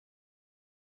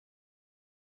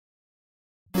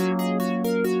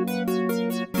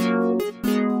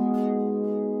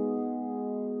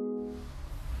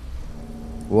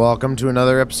Welcome to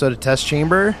another episode of Test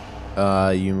Chamber.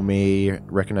 You may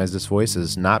recognize this voice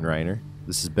as not Reiner.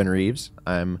 This is Ben Reeves.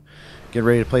 I'm getting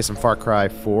ready to play some Far Cry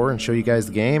 4 and show you guys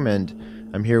the game,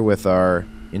 and I'm here with our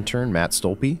intern, Matt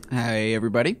Stolpe. Hi,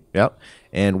 everybody. Yep.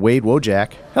 And Wade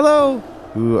Wojak. Hello.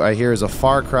 Who I hear is a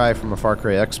Far Cry from a Far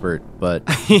Cry expert, but...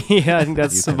 Yeah, I think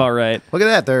that's about right. Look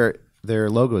at that. Their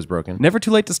logo is broken. Never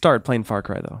too late to start playing Far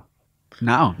Cry, though.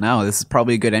 No, this is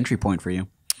probably a good entry point for you.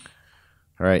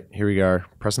 All right, here we are,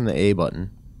 pressing the A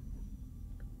button.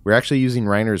 We're actually using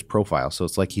Reiner's profile, so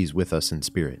it's like he's with us in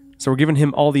spirit. So we're giving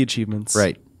him all the achievements.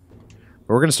 Right. But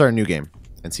we're going to start a new game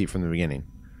and see from the beginning.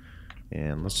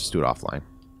 And let's just do it offline.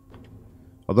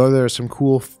 Although there's some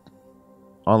cool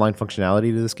online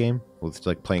functionality to this game, with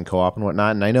like playing co-op and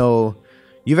whatnot. And I know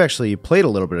you've actually played a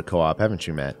little bit of co-op, haven't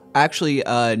you, Matt? Actually,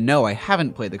 no, I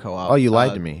haven't played the co-op. Oh, you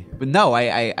lied to me. But no,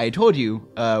 I told you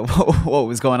what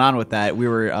was going on with that. We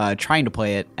were trying to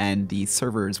play it, and the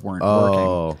servers weren't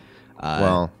working.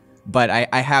 Well. But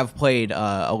I have played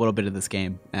a little bit of this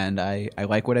game, and I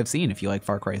like what I've seen. If you like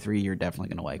Far Cry 3, you're definitely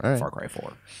going to like Far Cry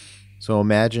 4. So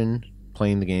imagine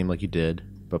playing the game like you did,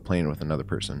 but playing it with another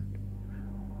person.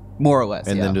 More or less,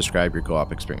 And then describe your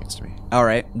co-op experience to me. All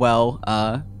right. Well,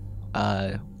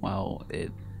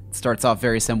 it starts off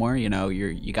very similar. You know,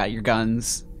 you got your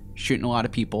guns, shooting a lot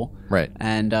of people. Right.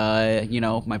 And,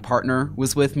 my partner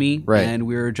was with me. Right. And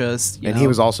we were just, he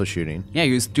was also shooting. Yeah,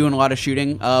 he was doing a lot of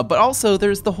shooting. But also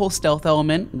there's the whole stealth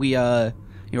element. We,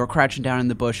 were crouching down in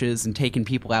the bushes and taking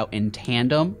people out in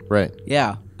tandem. Right.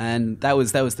 Yeah. And that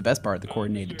was the best part, the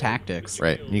coordinated tactics.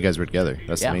 Right. And you guys were together.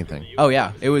 That's the main thing. Oh,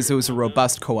 yeah. It was a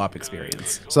robust co-op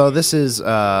experience. So this is,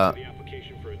 the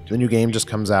new game just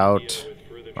comes out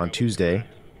on Tuesday.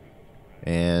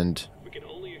 And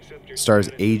stars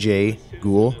AJ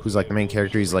Ghoul, who's like the main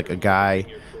character. He's like a guy.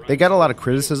 They got a lot of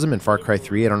criticism in Far Cry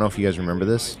 3. I don't know if you guys remember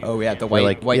this. Oh, yeah. The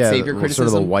white savior criticism.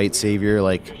 Sort of the white savior.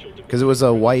 Like, because it was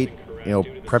a white,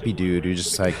 preppy dude who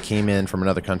just like came in from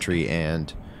another country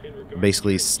and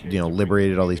basically,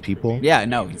 liberated all these people. Yeah,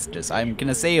 no, he's just, I'm going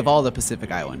to save all the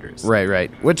Pacific Islanders. Right.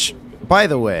 Which, by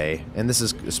the way, and this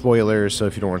is spoilers, so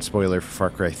if you don't want spoiler for Far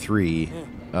Cry 3,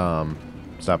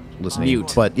 stop listening.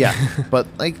 Mute. But yeah, but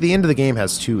like the end of the game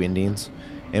has two endings,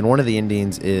 and one of the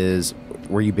endings is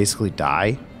where you basically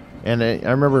die. And I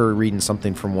remember reading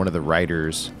something from one of the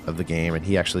writers of the game, and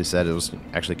he actually said it was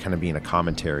actually kind of being a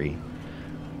commentary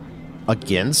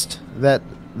against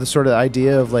the sort of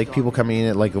idea of like people coming in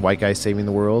at like the white guy saving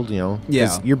the world,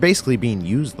 Yeah. You're basically being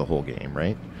used the whole game,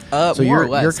 right? So more or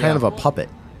less, you're kind of a puppet,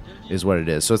 is what it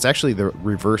is. So it's actually the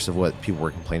reverse of what people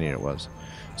were complaining it was.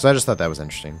 So I just thought that was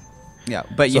interesting. Yeah,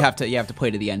 but you have to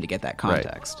play to the end to get that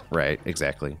context. Right,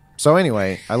 exactly. So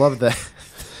anyway, I love the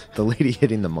lady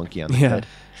hitting the monkey on the head.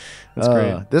 That's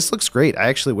great. This looks great. I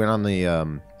actually went on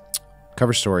the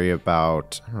cover story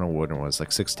about, I don't know what it was,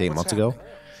 like 6 to 8 months ago,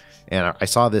 and I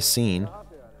saw this scene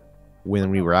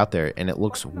when we were out there, and it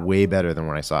looks way better than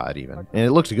when I saw it even. And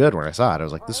it looked good when I saw it. I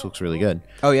was like, this looks really good.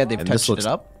 Oh, yeah, they've touched it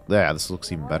up? Yeah, this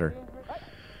looks even better.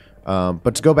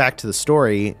 But to go back to the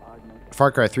story,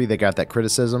 Far Cry 3, they got that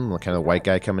criticism, kind of white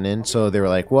guy coming in. So they were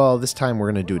like, well, this time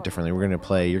we're going to do it differently.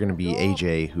 You're going to be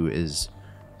AJ, who is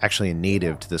actually a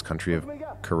native to this country of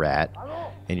Karat,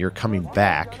 and you're coming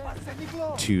back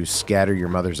to scatter your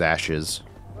mother's ashes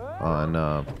on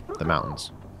the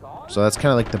mountains. So that's kind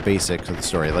of like the basics of the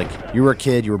story. Like, you were a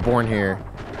kid, you were born here,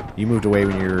 you moved away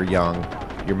when you were young,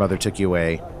 your mother took you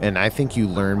away, and I think you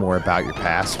learn more about your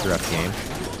past throughout the game.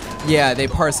 Yeah, they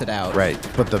parse it out. Right,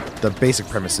 but the basic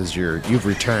premise is you've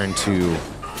returned to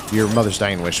your mother's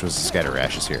dying wish was to scatter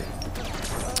ashes here,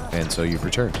 and so you've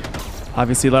returned.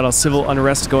 Obviously, a lot of civil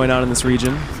unrest going on in this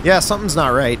region. Yeah, something's not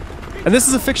right. And this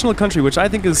is a fictional country, which I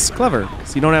think is clever.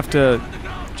 So you don't have to,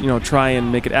 try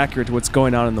and make it accurate to what's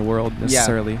going on in the world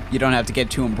necessarily. Yeah, you don't have to get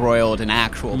too embroiled in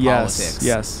actual politics.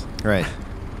 Yes. Right.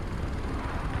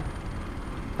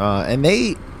 And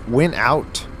they went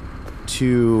out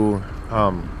to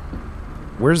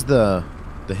where's the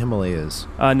Himalayas?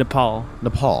 Nepal.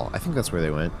 Nepal. I think that's where they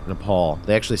went. Nepal.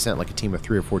 They actually sent like a team of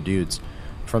 3 or 4 dudes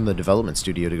from the development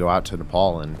studio to go out to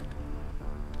Nepal and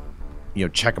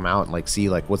check them out and like see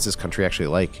like what's this country actually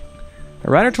like.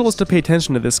 Reiner told us to pay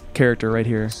attention to this character right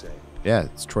here. Yeah,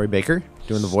 it's Troy Baker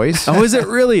doing the voice. Oh, is it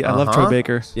really? I love Troy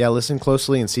Baker. Yeah, listen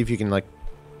closely and see if you can like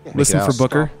listen for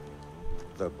Booker.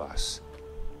 Stop the bus.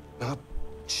 Not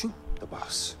shoot the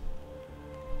bus.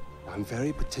 I'm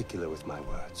very particular with my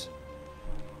words.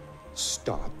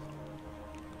 Stop.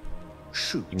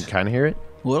 Shoot. You can kind of hear it.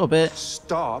 A little bit.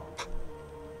 Stop.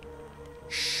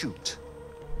 Shoot.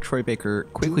 Troy Baker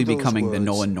quickly Do those becoming the words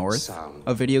Nolan North sound-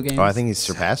 of video games. Oh, I think he's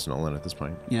surpassed Nolan at this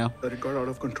point. Yeah. That it got out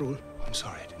of control. I'm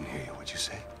sorry, I didn't hear you. What'd you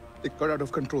say? It got out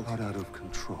of control. Got out of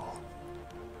control.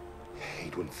 I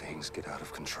hate when things get out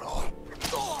of control.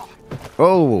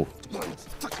 Oh, One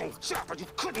fucking job, but you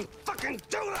couldn't fucking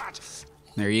do that!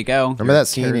 There you go. remember that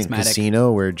scene in Charismatic.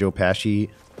 Casino where Joe Pesci,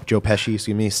 excuse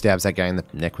me, stabs that guy in the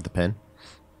neck with a pen?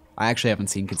 I actually haven't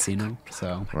seen Casino,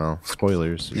 so Well,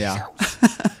 spoilers. yeah.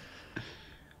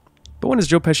 But when is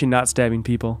Joe Pesci not stabbing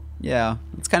people? Yeah,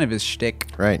 it's kind of his shtick.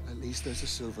 Right. At least there's a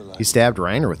silver lining. He stabbed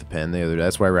Reiner with a pen the other day.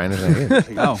 That's why Reiner's not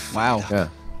here. Oh, wow. Yeah.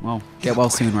 Well, get well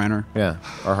soon, Reiner. Yeah.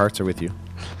 Our hearts are with you.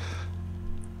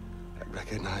 I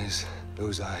recognize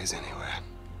those eyes anywhere.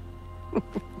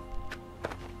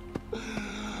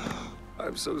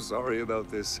 I'm so sorry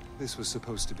about this. This was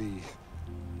supposed to be...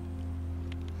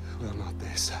 Well, not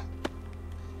this.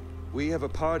 We have a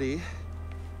party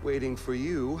waiting for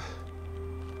you,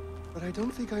 but I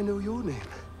don't think I know your name.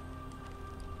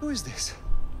 Who is this?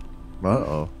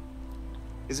 Uh-oh.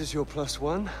 Is this your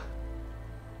 +1?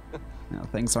 No,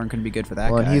 things aren't going to be good for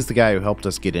that Well, guy. and he's the guy who helped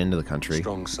us get into the country.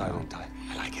 Strong, silent type.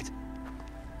 I like it.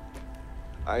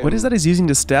 What is that he's using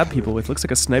to stab people with? Looks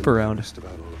like a sniper round.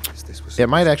 About all of this. This was It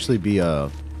might actually be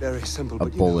a very simple, a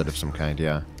but you bullet know, of some kind,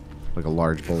 yeah. Like a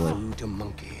large bullet. to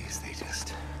monkeys, they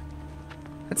just...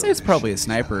 I'd say it's probably a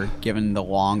sniper, given the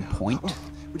long point. Oh,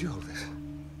 would you hold this?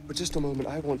 For just a moment,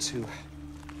 I want to...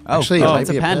 Oh, Actually, it oh might it's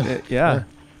a be a pen. pen. Yeah.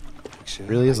 Picture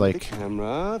Really is the like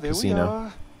camera. There Casino. we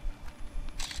are.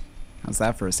 How's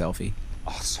that for a selfie?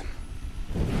 Awesome.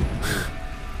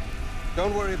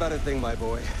 Don't worry about a thing, my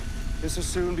boy. This will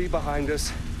soon be behind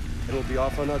us, and we'll be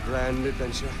off on our grand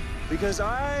adventure. Because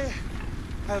I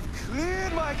have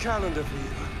cleared my calendar for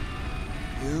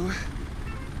you. You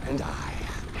and I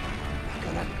are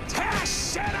gonna tear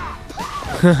shit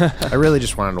up! I really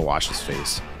just wanted to wash his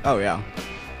face. Oh, yeah.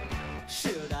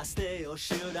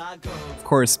 Of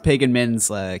course, Pagan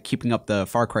Min's keeping up the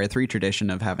Far Cry 3 tradition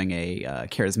of having a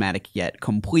charismatic yet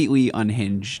completely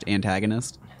unhinged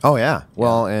antagonist. Oh, yeah.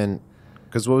 Well, and...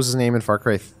 Because what was his name in Far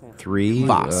Cry 3?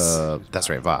 Voss. That's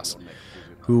right, Voss.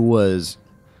 Who was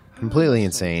completely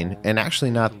insane and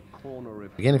actually not...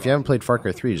 Again, if you haven't played Far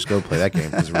Cry 3, just go play that game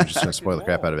because we're just going to spoil the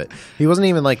crap out of it. He wasn't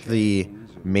even like the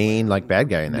main like bad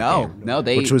guy in that game. No,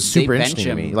 they which was super bench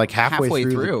interesting to him me. Like halfway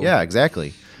through. through. Yeah,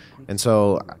 exactly. And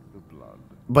so...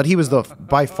 But he was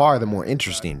by far the more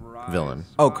interesting villain.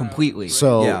 Oh, completely.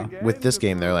 So yeah. with this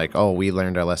game, they're like, oh, we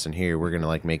learned our lesson here. We're going to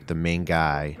like make the main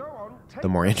guy the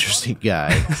more interesting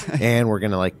guy. And we're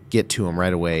going to like get to him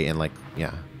right away and like, yeah,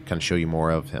 kind of show you more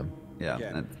of him. Yeah.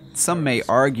 And some may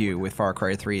argue with Far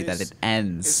Cry 3 that it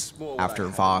ends after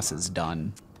Voss is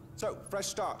done. So, fresh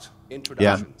start.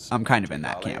 Yeah. I'm kind of in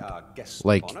that camp.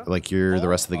 Like you're the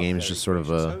rest of the game is just sort of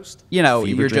a... You know,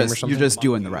 Fever you're dream or just something?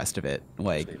 doing the rest of it.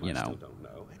 Like, you know,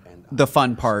 the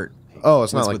fun part. Oh,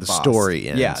 it's not was like with the Voss. story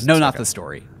ends. Yeah, no, It's not like the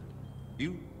story.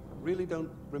 You really don't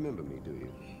remember me, do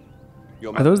you?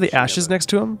 Your Are those the mother, she ashes never next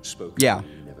to him? spoke Yeah. to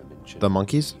me, never mentioned The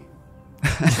monkeys?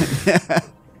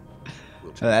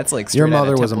 That's like Your straight outta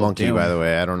mother was a Temple of monkey, Doom. by the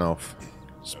way. I don't know if...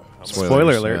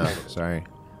 Spoiler alert. Yeah, sorry.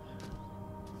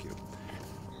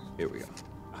 Here we go.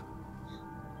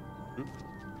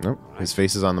 Nope. His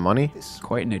face is on the money.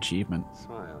 Quite an achievement.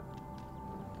 Smile.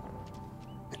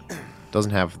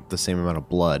 Doesn't have the same amount of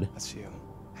blood. That's you.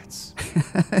 That's...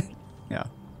 Yeah.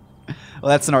 Well,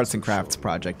 that's an arts and crafts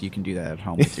project. You can do that at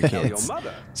home with your Now, your kids.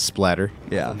 mother, Splatter.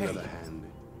 Yeah. on the other hand,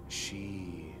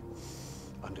 she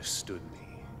understood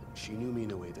me. She knew me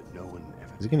in a way that no one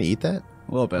ever Is he going to eat that?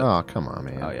 A little bit. Oh, come on,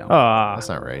 man. Oh, yeah. Ah, That's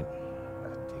not right.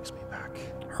 That takes me back.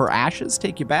 Her ashes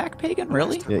take you back, Pagan?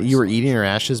 Really? Yeah, you were eating her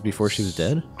ashes before she was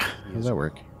dead? How does that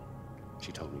work?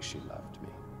 She told me she loved me.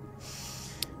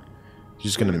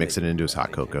 She's just going to mix it into his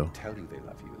hot cocoa. They tell you they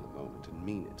love you in the moment and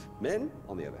mean it. Men,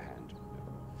 on the other hand,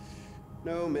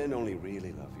 no, men only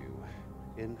really love you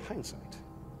in hindsight.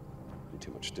 And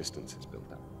too much distance is built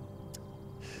up.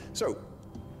 So,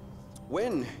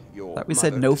 when your Thought we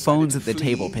said mother no decided phones to at the flee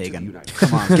table, to the Pagan. United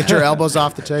Come on. Get your elbows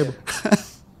off the table.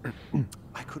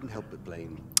 I couldn't help but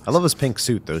blame I love his pink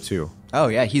suit, though, too. Oh,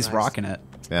 yeah, he's rocking it.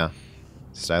 Yeah.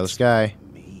 Stylish guy.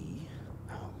 me.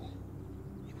 No,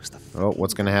 it was the Oh,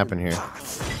 what's going to happen here?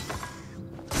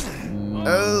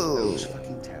 those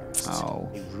fucking terrorists. Oh.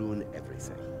 They ruin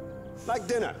everything. Like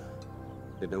dinner.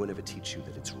 Did no one ever teach you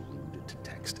that it's rude to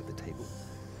text at the table?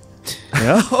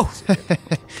 yeah.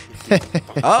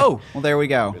 Oh, well, there we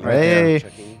go. Right there. Hey.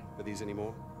 Checking for these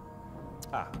anymore?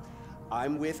 Ah,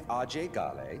 I'm with RJ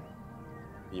Gale.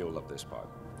 You'll love this part.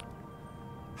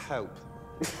 Help.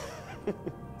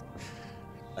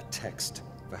 A text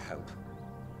for help.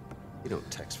 You don't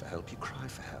text for help, you cry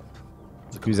for help.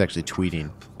 He was actually tweeting.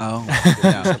 Oh,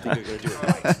 yeah. Something you're gonna do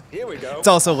it right. Here we go. It's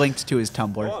also linked to his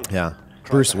Tumblr. Yeah.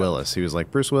 Bruce Willis. He was like,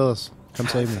 Bruce Willis, come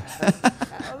save me.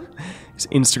 He's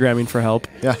Instagramming for help.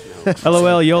 Yeah.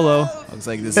 LOL, YOLO. Looks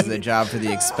like this is a job for the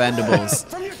Expendables.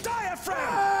 From your diaphragm!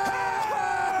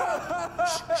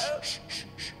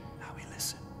 Now we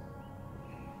listen.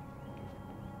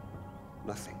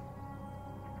 Nothing.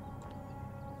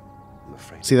 I'm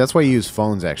afraid. See, that's why you use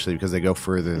phones, actually, because they go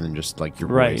further than just, like, your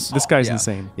Right. voice. This guy's Yeah.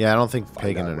 insane. Yeah, I don't think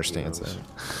Pagan understands that.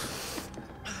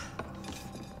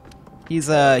 He's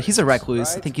a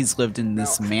recluse. I think he's lived in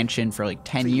this mansion for like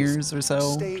 10 years or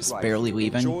so, just barely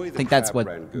leaving. I think that's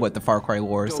what the Far Cry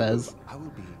lore says. I will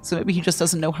be. So maybe he just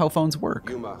doesn't know how phones work.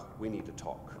 Yuma, we need to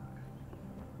talk.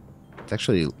 It's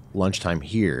actually lunchtime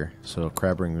here, so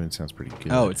crab rangoon sounds pretty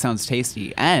good. Oh, it sounds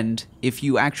tasty. And if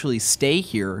you actually stay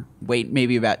here, wait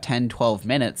maybe about 10, 12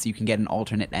 minutes, you can get an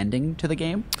alternate ending to the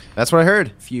game. That's what I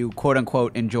heard. If you quote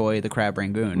unquote enjoy the crab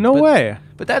rangoon. No way.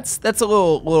 But that's a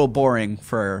little boring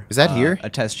for Is that here? a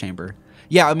test chamber.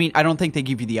 Yeah, I mean, I don't think they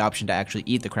give you the option to actually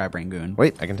eat the crab rangoon.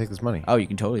 Wait, I can take this money. Oh, you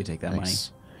can totally take that money.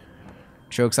 Nice.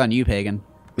 Joke's on you, Pagan.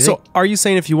 You So think- are you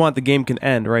saying if you want, the game can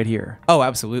end right here? Oh,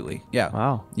 absolutely. Yeah.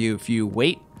 Wow. If you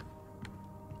wait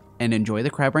and enjoy the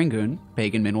crab rangoon,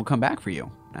 Pagan Min will come back for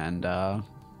you and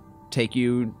take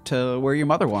you to where your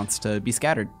mother wants to be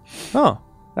scattered. Oh,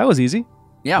 that was easy.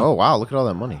 Yeah. Oh, wow, look at all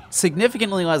that money.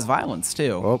 Significantly less violence,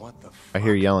 too. Oh, I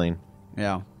hear yelling.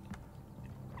 Yeah.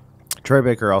 Troy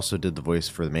Baker also did the voice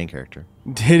for the main character.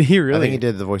 Did he really? I think he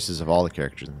did the voices of all the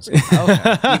characters in this game.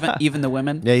 Okay. even the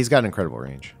women? Yeah, he's got an incredible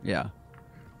range. Yeah.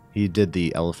 He did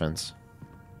the elephants.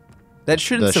 That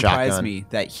shouldn't The surprise shotgun. me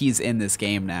that he's in this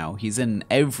game now. He's in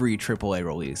every AAA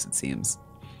release, it seems.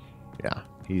 Yeah,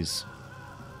 he's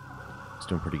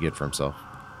doing pretty good for himself.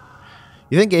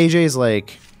 You think AJ's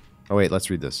like... Oh, wait, let's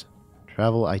read this.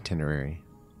 Travel itinerary.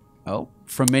 Oh,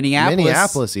 from Minneapolis.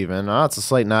 Minneapolis, even. Oh, it's a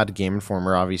slight nod to Game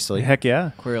Informer, obviously. Heck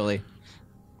yeah. Clearly.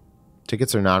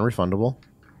 Tickets are non-refundable.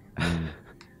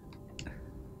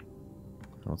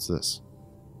 What's this?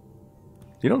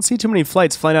 You don't see too many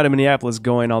flights flying out of Minneapolis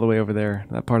going all the way over there,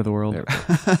 that part of the world.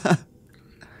 There.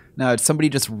 No, somebody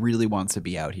just really wants to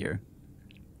be out here.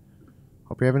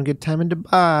 Hope you're having a good time in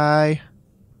Dubai.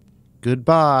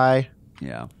 Goodbye.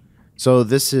 Yeah. So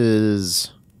this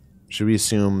is... Should we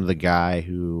assume the guy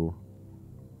who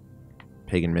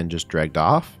Pagan Min just dragged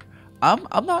off?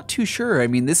 I'm not too sure. I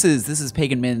mean, this is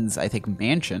Pagan Min's, I think,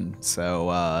 mansion.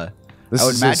 So This I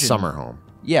would is imagine, his summer home.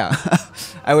 Yeah,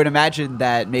 I would imagine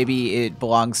that maybe it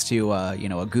belongs to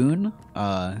a goon,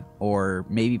 or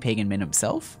maybe Pagan Min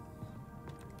himself.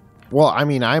 Well, I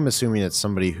mean, I'm assuming it's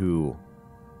somebody who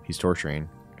he's torturing.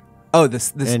 Oh,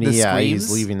 this And the yeah, screams?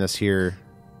 he's leaving this here.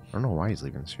 I don't know why he's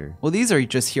leaving this here. Well, these are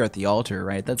just here at the altar,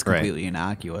 right? That's Right. completely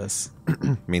innocuous.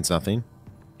 Means nothing.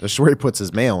 That's where he puts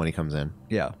his mail when he comes in.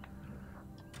 Yeah.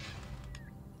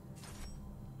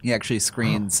 He actually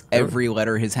screens every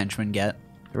letter his henchmen get.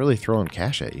 They're really throwing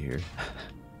cash at you here.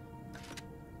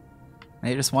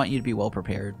 They just want you to be well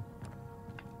prepared.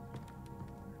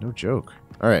 No joke.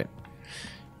 All right.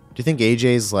 Do you think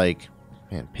AJ's like,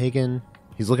 man, Pagan?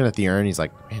 He's looking at the urn. He's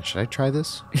like, man, should I try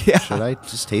this? Yeah. Should I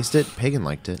just taste it? Pagan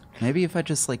liked it. Maybe if I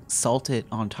just like salt it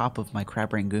on top of my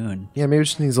crab rangoon. Yeah, maybe it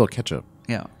just needs a little ketchup.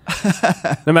 Yeah.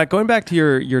 Now, Matt, going back to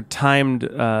your timed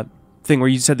thing where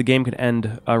you said the game could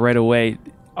end right away,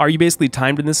 are you basically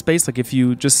timed in this space? Like if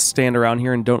you just stand around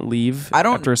here and don't leave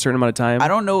after a certain amount of time? I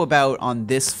don't know about on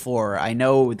this floor. I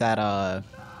know that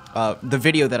the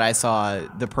video that I saw,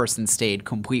 the person stayed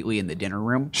completely in the dinner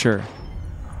room. Sure.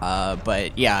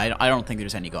 But yeah, I don't think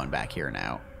there's any going back here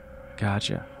now.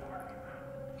 Gotcha.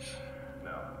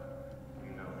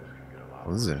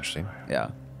 Well, this is interesting.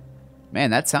 Yeah. Man,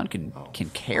 that sound can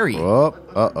carry. Oh,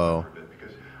 uh-oh.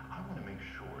 Because I want to make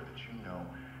sure that you know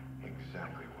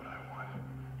exactly what I want.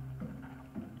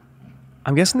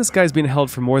 I'm guessing this guy's being held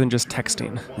for more than just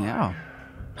texting. Yeah.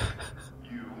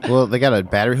 Well, they got a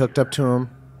battery hooked up to him.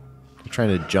 They're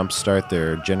trying to jumpstart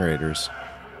their generators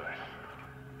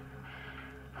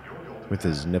with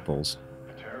his nipples.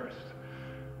 Terrorist,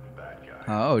 bad guy.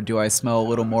 Oh, do I smell a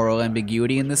little moral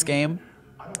ambiguity in this game?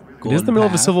 It is the middle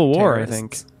of a civil war, I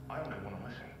think. I only want to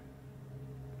listen.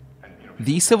 And you know,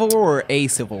 The Civil War or a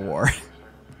Civil War? so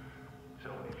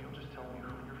if you'll just tell me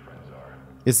who your friends are.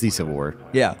 It's the Civil War.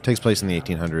 Yeah. Takes place in the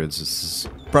 1800s.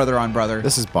 Brother on brother.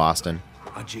 This is Boston.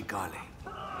 Ajigale.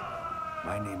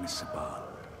 My name is Sabal.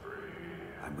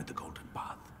 I'm with the Golden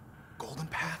Path. Golden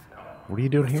Path? What are you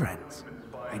doing We're here? friends.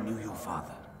 I knew your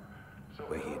father.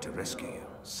 We're here to rescue you,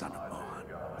 son of Mohan.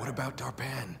 What about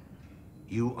Darban?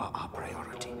 You are our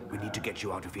priority. We need to get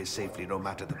you out of here safely, no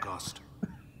matter the cost.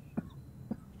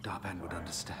 Darpan would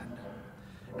understand.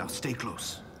 Now stay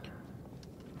close.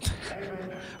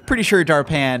 Pretty sure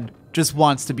Darpan just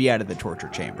wants to be out of the torture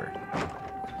chamber.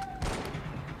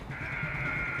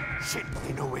 Shit,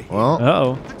 they know we're here. Well,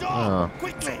 Uh-oh. The door!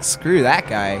 Quickly! Screw that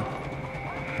guy.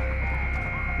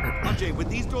 Ajay, with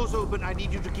these doors open, I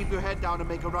need you to keep your head down and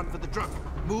make a run for the truck.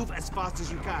 Move as fast as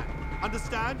you can.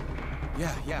 Understand?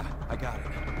 Yeah, I got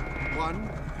it. 1,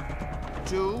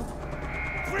 2,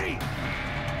 3.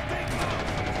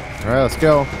 all right, let's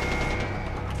go.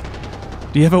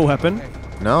 Do you have a weapon?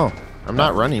 No, I'm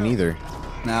not running either.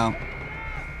 No. All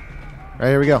right,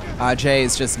 here we go. Ajay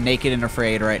is just naked and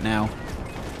afraid right now.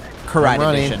 Karate I'm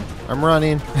running. vision. I'm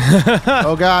running.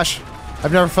 Oh gosh,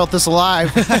 I've never felt this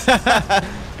alive.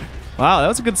 Wow, that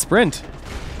was a good sprint.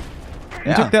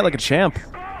 You Yeah. took that like a champ.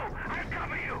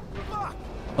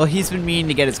 Well, he's been meaning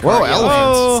to get his Whoa, cardio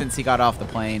elephants. in since he got off the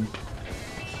plane.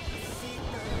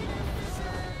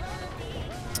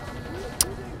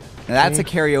 Now, that's a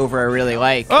carryover I really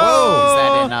like.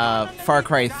 Oh! Is that in Far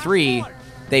Cry 3,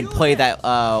 they'd play that,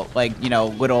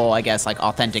 little, I guess, like,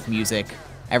 authentic music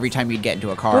every time you'd get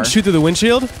into a car. Don't shoot through the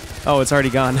windshield. Oh, it's already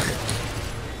gone.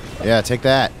 Yeah, take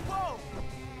that. Are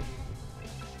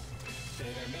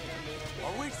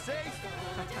we safe?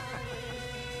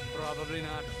 Probably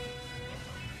not.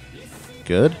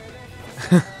 Good.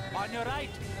 On your right.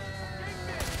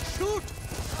 Shoot!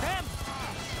 Them!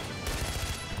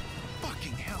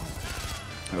 Fucking hell.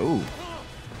 Oh.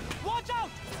 Watch out!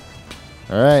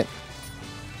 All right.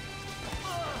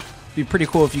 It'd be pretty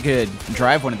cool if you could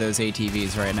drive one of those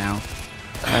ATVs right now.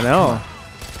 I know.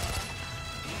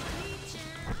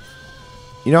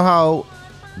 You know how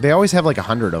they always have like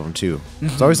 100 of them too.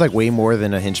 It's always like way more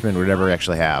than a henchman would ever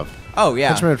actually have. Oh, yeah.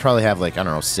 Henchman would probably have like, I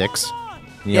don't know, 6.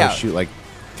 You Yeah. know, shoot like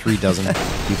 3 dozen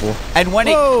people. And when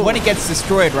Whoa. it gets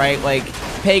destroyed, right, like,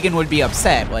 Pagan would be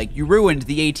upset. Like, you ruined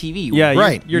the ATV. Yeah,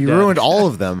 Right. You're you dead. ruined all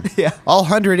of them. Yeah. All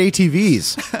 100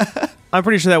 ATVs. I'm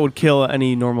pretty sure that would kill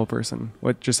any normal person.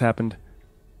 What just happened?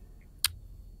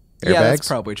 Airbags? Yeah, that's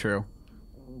probably true.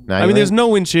 Now I you mean, there's land- no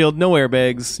windshield, no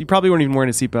airbags. You probably weren't even wearing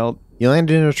a seatbelt. You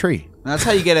landed in a tree. That's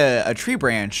how you get a tree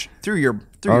branch through your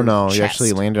Oh no, you chest.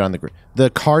 actually landed on the the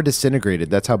car disintegrated.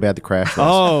 That's how bad the crash was.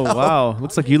 Oh, wow.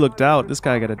 Looks like you looked out. This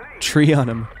guy got a tree on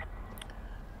him.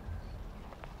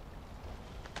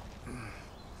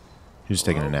 He's just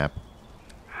taking a nap.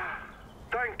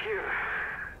 Thank you.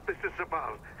 Mr.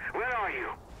 Sabal, where are you?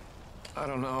 I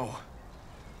don't know.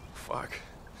 Fuck.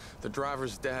 The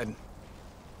driver's dead.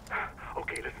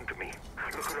 Okay, listen to me.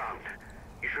 Look around.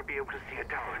 You should be able to see a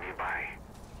tower nearby.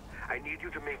 I need you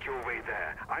to make your way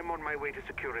there. I'm on my way to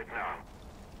secure it now.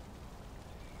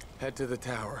 Head to the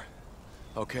tower.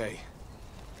 Okay.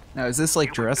 Now, is this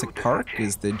like Jurassic Park?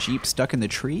 Is the Jeep stuck in the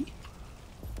tree?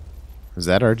 Is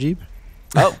that our Jeep?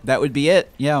 Oh, that would be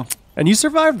it. Yeah. And you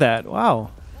survived that.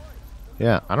 Wow.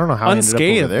 Yeah, I don't know how I ended up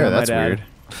Unscathed, over there. I might That's add. weird.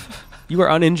 You were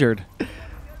uninjured.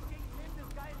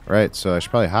 Right, so I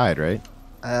should probably hide, right?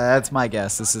 That's my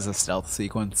guess. This is a stealth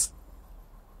sequence.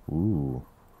 Ooh.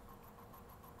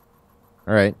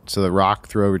 All right, so the rock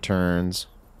throw returns.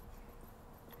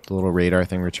 The little radar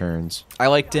thing returns. I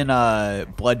liked in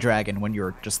Blood Dragon when you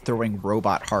were just throwing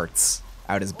robot hearts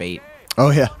out as bait.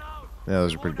 Oh yeah, yeah,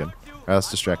 those are pretty good. All right, let's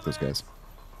distract those guys.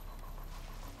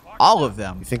 All of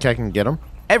them. You think I can get them?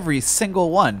 Every single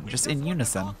one, just in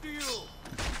unison.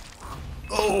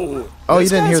 Oh, you Those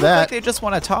didn't guys hear look that? Like they just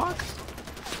want to talk.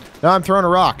 No, I'm throwing a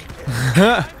rock.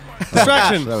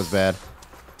 Distraction. That was bad.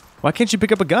 Why can't you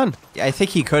pick up a gun? Yeah, I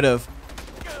think he could have.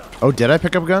 Oh, did I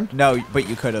pick up a gun? No, but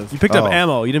you could have. You picked Oh. up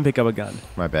ammo. You didn't pick up a gun.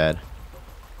 My bad.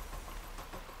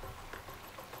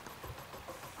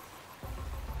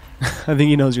 I think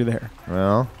he knows you're there.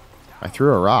 Well, I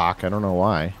threw a rock. I don't know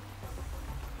why.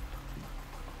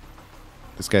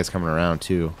 This guy's coming around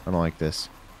too. I don't like this.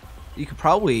 You could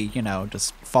probably,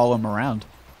 just follow him around.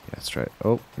 Yeah, let's try it.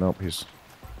 Oh, nope. He's.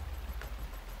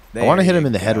 I There want to hit him you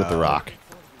in the head with go. the rock.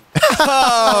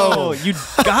 Oh, you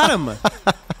got him.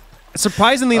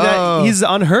 Surprisingly, that Oh. he's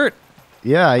unhurt.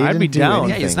 Yeah, he I'd didn't be do down. Yeah,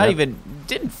 anything. he's not That- even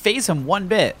didn't phase him one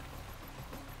bit.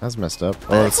 That's messed up.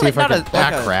 Oh, let's It's see if I not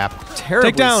can. a crap.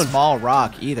 terribly down. small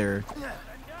rock either.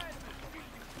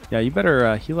 Yeah, you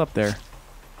better heal up there.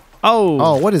 Oh.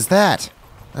 Oh, what is that?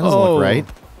 That doesn't Oh. look right.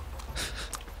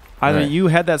 Either Alright. you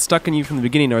had that stuck in you from the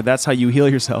beginning, or that's how you heal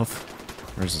yourself.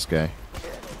 Where's this guy?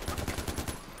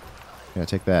 Yeah,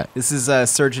 take that. This is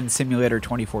Surgeon Simulator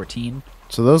 2014.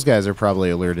 So those guys are probably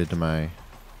alerted to my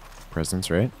presence,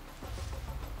 right?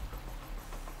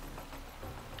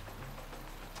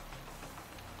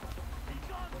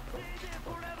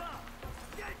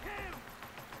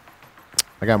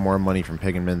 I got more money from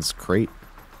Pagan Min's crate.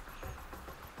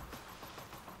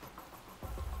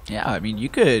 Yeah, I mean, you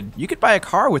could buy a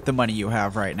car with the money you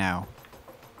have right now.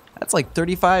 That's like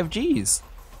 35 G's.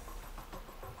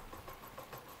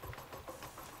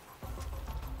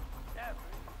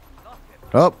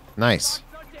 Oh, nice.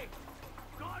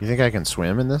 You think I can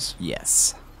swim in this?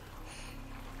 Yes.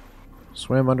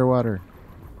 Swim underwater.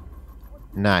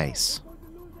 Nice.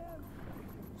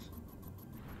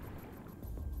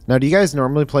 Now, do you guys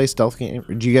normally play stealth game?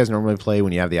 Do you guys normally play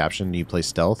when you have the option? Do you play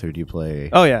stealth or do you play?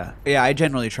 Oh yeah. Yeah, I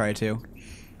generally try to.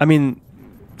 I mean,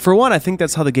 for one, I think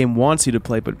that's how the game wants you to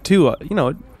play. But two, you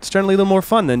know, it's generally a little more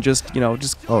fun than just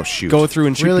Oh shoot. go through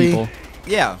and shoot Really? people.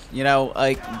 Yeah, you know,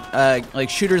 like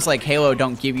shooters like Halo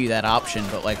don't give you that option,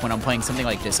 but like when I'm playing something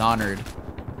like Dishonored,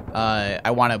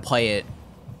 I want to play it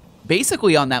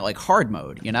basically on that like hard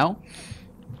mode, you know?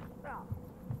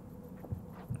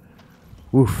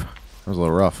 Oof. That was a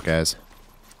little rough, guys.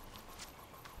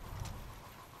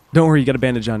 Don't worry, you got a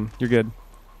bandage on. You're good.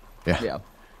 Yeah.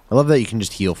 I love that you can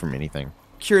just heal from anything.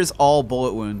 Cures all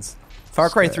bullet wounds. Far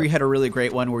Cry 3 had a really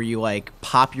great one where you like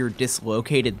pop your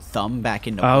dislocated thumb back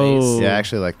into place. Yeah, I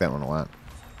actually like that one a lot.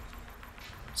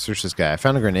 Search this guy. I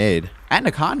found a grenade. And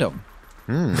a condom.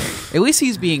 At least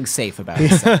he's being safe about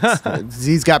it.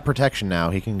 He's got protection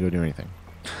now. He can go do anything.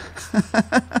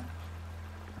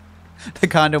 The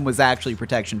condom was actually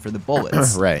protection for the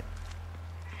bullets. Right.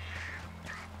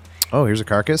 Oh, here's a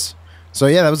carcass. So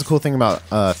yeah, that was the cool thing about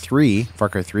Far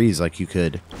Cry 3 is like you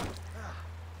could,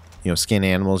 skin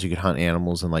animals. You could hunt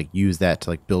animals and like use that to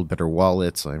like build better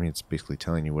wallets. I mean, it's basically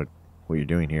telling you what you're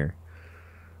doing here.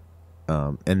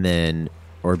 And then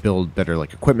or build better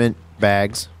like equipment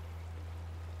bags.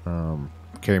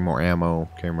 Carry more ammo,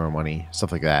 carry more money,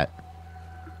 stuff like that.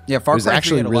 Yeah, Far was Cry 3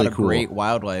 actually had a really lot of cool. great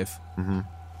wildlife.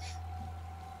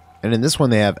 And in this one,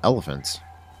 they have elephants.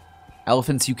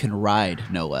 Elephants you can ride,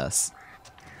 no less.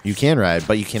 You can ride,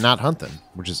 but you cannot hunt them,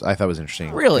 which I thought was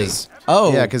interesting. Really? 'Cause-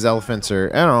 Oh. Yeah, because elephants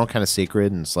are, I don't know, kind of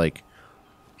sacred, and it's like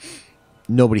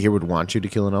nobody here would want you to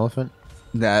kill an elephant.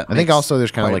 That I think makes also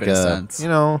there's kind of quite like bit of a, sense.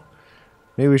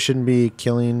 maybe we shouldn't be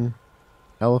killing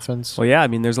elephants. Well, yeah, I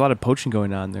mean, there's a lot of poaching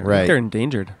going on there. I Right. think they're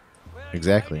endangered.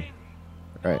 Exactly.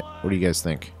 All right. What do you guys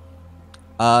think?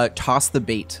 Toss the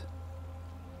bait.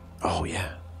 Oh, yeah.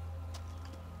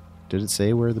 Did it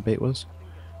say where the bait was?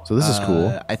 So this is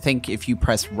cool. I think if you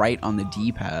press right on the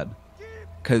D-pad,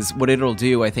 because what it'll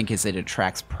do, I think, is it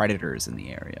attracts predators in the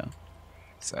area.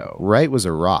 So Right was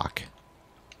a rock.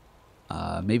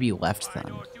 maybe left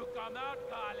then.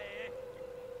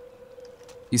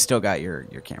 You still got your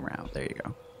camera out. There you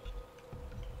go.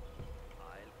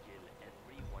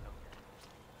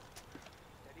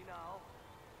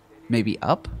 Maybe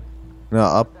up? No,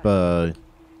 up. Oh,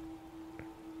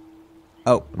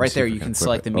 Let me right see there. if I You can equip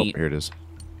select it. the meat. Oh, here it is.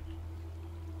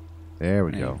 There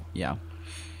we go. Yeah.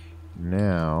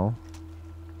 Now,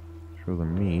 show the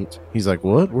meat. He's like,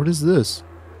 what? What is this?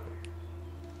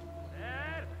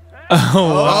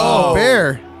 Oh,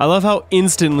 bear. I love how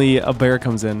instantly a bear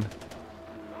comes in.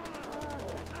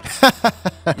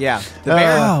 Yeah.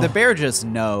 The bear just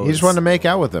knows. He just wanted to make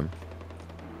out with him.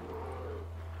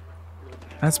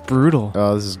 That's brutal.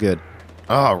 Oh, this is good.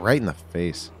 Oh, right in the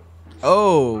face.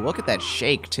 Oh, look at that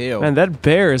shake too. Man, that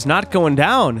bear is not going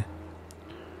down.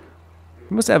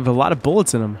 He must have a lot of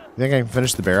bullets in him. You think I can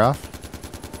finish the bear off?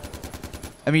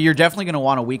 I mean, you're definitely going to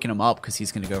want to weaken him up because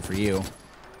he's going to go for you.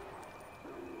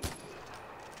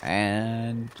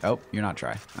 And oh, you're not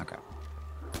dry. Okay.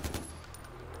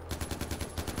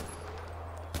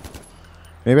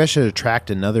 Maybe I should attract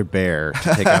another bear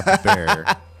to take out the bear.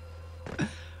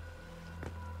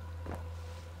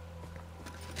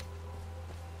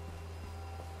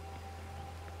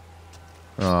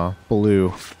 Oh,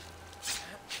 blue.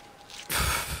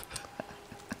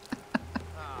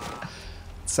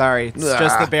 Sorry, it's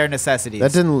just the bare necessities.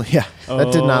 That didn't. Yeah,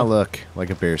 that did not look like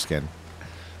a bear skin.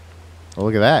 Oh,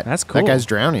 look at that. That's That cool. guy's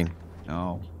drowning. Oh.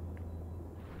 All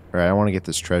right, I want to get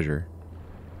this treasure.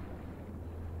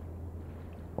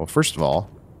 Well, first of all,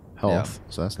 health.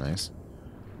 So that's nice.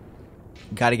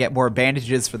 Got to get more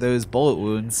bandages for those bullet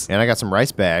wounds. And I got some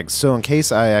rice bags, so in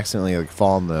case I accidentally like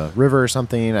fall in the river or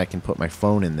something, I can put my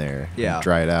phone in there Yeah. and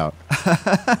dry it out.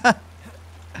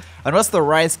 Unless the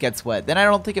rice gets wet, then I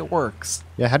don't think it works.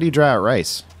 Yeah, how do you dry out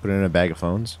rice? Put it in a bag of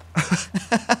phones?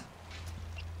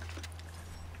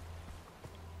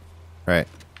 Right.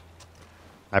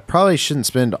 I probably shouldn't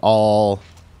spend all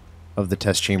of the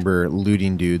test chamber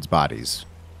looting dudes' bodies.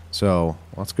 So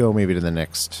let's go maybe to the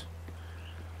next.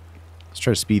 Let's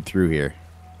try to speed through here.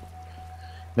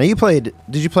 Now did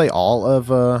you play all of,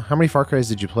 how many Far Cry's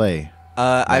did you play?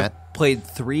 I've Matt? played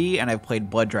 3 and I've played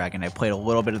Blood Dragon. I played a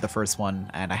little bit of the first one,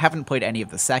 and I haven't played any of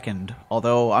the second,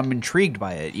 although I'm intrigued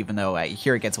by it, even though I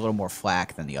hear it gets a little more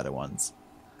flack than the other ones.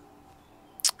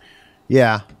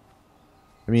 Yeah.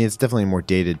 I mean, it's definitely more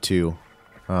dated, too.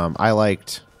 I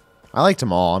liked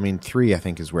them all. I mean, 3, I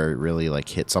think, is where it really, like,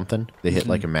 hit something. They hit,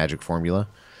 like, a magic formula.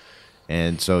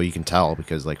 And so you can tell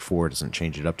because, like, 4 doesn't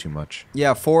change it up too much.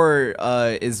 Yeah, 4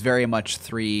 is very much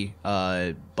 3,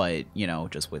 but, you know,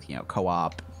 just with, you know,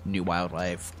 co-op, new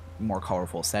wildlife, more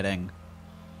colorful setting.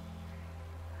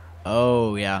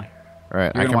 Oh, yeah. All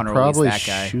right, You're I gonna can wanna release probably that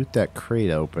guy. shoot that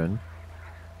crate open.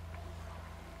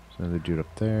 There's another dude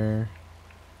up there.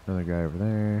 Another guy over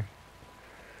there.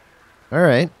 All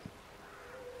right.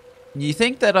 You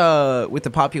think that with the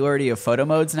popularity of photo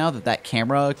modes now, that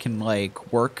camera can,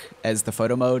 like, work as the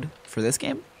photo mode for this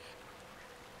game?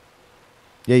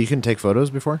 Yeah, you can take photos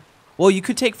before? Well, you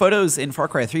could take photos in Far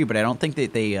Cry 3, but I don't think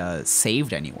that they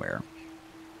saved anywhere.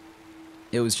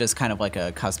 It was just kind of like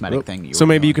a cosmetic thing. That you So were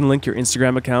maybe doing. you can link your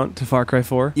Instagram account to Far Cry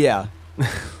 4? Yeah.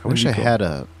 I wish I had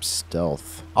a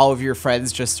stealth. All of your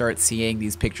friends just start seeing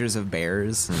these pictures of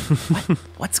bears.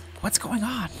 What's going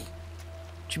on?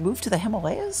 Did you move to the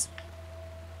Himalayas?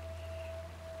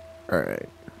 All right.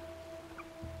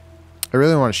 I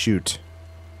really want to shoot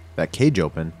that cage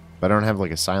open, but I don't have,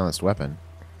 like, a silenced weapon.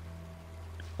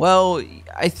 Well,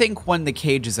 I think when the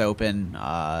cage is open,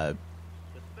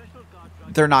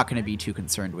 they're not going to be too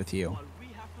concerned with you.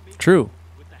 True.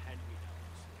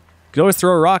 You could always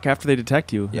throw a rock after they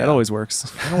detect you. Yeah. That always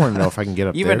works. I don't want to know if I can get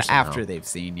up Even there somehow. after they've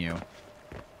seen you.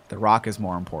 The rock is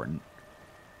more important.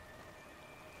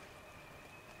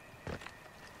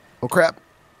 Oh, crap.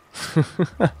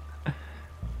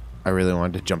 I really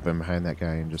wanted to jump in behind that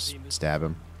guy and just stab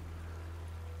him.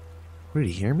 Did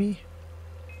he hear me?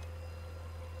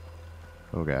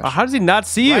 Oh, gosh. How does he not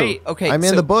see you? Right, okay. I'm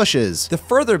in so the bushes. The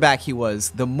further back he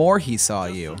was, the more he saw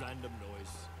you.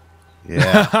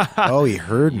 Yeah. Oh, he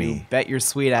heard me. Bet your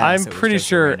sweet ass. I'm it was pretty just a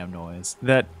sure random noise.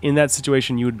 that in that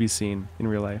situation you would be seen in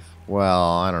real life.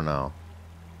 Well, I don't know.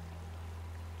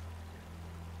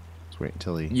 Let's wait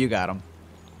until he... You got him.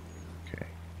 Okay.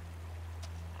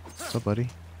 What's up, buddy?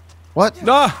 What?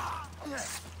 Ah! Well,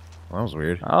 that was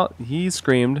weird. Oh, he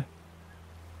screamed.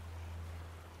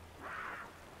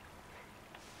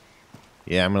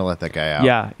 Yeah, I'm going to let that guy out.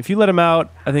 Yeah, if you let him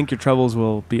out, I think your troubles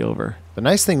will be over. The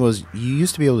nice thing was you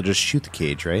used to be able to just shoot the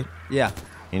cage, right? Yeah.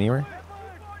 Anywhere?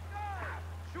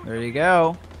 There you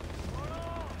go.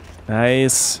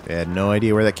 Nice. I had no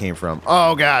idea where that came from.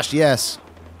 Oh, gosh, yes.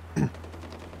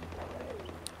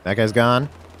 That guy's gone?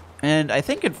 And I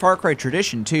think in Far Cry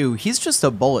tradition, too, he's just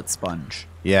a bullet sponge.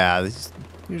 Yeah, he's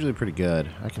usually pretty good.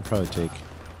 I can probably take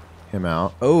him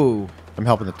out. Oh. I'm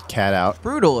helping the cat out.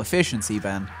 Brutal efficiency,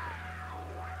 Ben.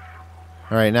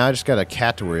 All right, now I just got a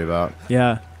cat to worry about.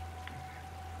 Yeah.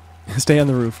 Stay on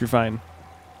the roof. You're fine.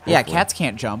 Yeah, Hopefully. cats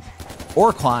can't jump.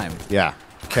 Or climb. Yeah,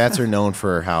 cats are known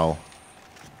for how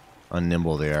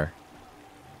unnimble they are.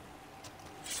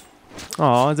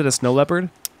 Oh, is it a snow leopard?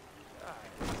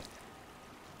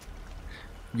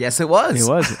 Yes, it was. It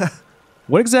was.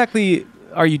 What exactly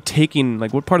are you taking?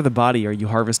 Like, what part of the body are you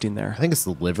harvesting I there? think it's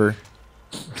the liver.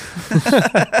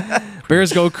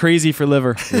 Bears go crazy for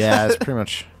liver. Yeah, it's pretty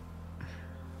much...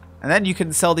 And then you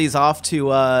can sell these off to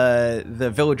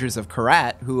the villagers of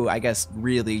Karat, who I guess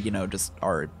really, you know, just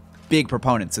are big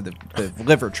proponents of the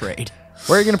liver trade.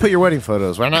 Where are you going to put your wedding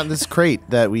photos? Why not in this crate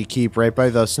that we keep right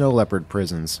by the snow leopard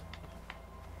prisons?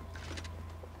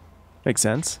 Makes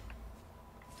sense.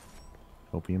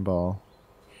 Opium ball.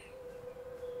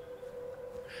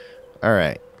 All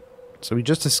right. So we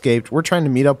just escaped. We're trying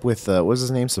to meet up with, what was his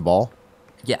name, Sabal?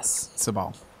 Yes,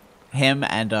 Sabal. Him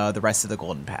and the rest of the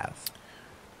Golden Path.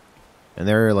 And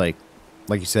they're like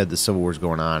you said, the Civil War's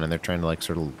going on, and they're trying to like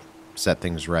sort of set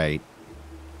things right.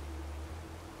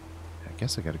 I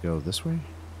guess I got to go this way.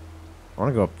 I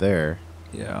want to go up there.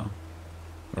 Yeah.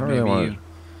 I don't really want to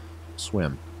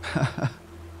swim.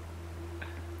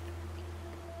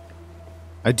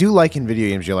 I do like in video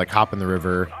games, you like hop in the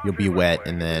river, you'll be wet,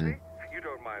 and then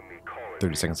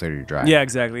 30 seconds later you're dry. Yeah,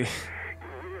 exactly.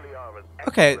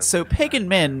 Okay, so Pagan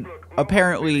Min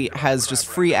apparently has just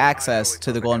free access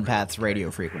to the Golden Path's radio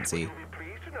frequency.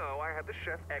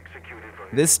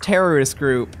 This terrorist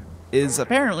group is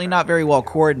apparently not very well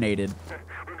coordinated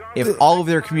if all of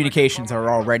their communications are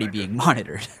already being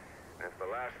monitored.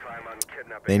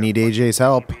 They need AJ's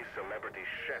help.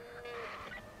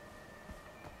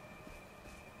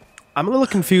 I'm a little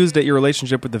confused at your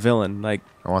relationship with the villain. Like,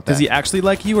 I want does that. he actually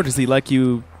like you, or does he like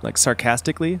you like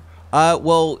sarcastically?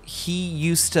 Well, he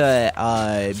used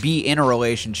to be in a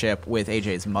relationship with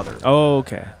AJ's mother. Oh,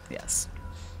 okay. Yes.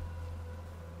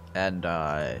 and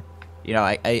you know,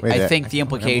 I think the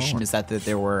implication is that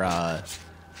there were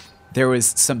there was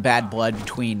some bad blood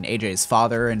between AJ's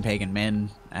father and Pagan Min,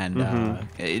 and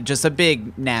just a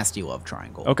big nasty love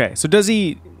triangle. Okay, so does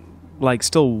he like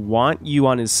still want you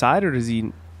on his side, or does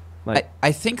he like?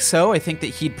 I think so. I think that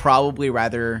he'd probably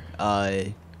rather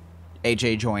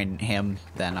AJ join him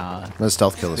than Let's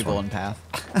stealth kill this the one. Golden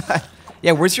Path.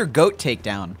 Yeah, where's your goat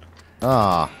takedown?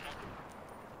 Ah.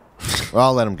 Well,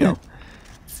 I'll let him go.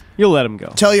 You'll let him go.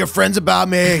 Tell your friends about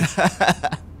me.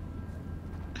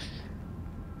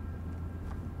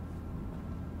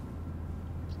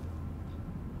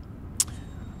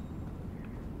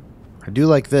 I do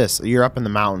like this. You're up in the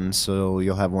mountains, so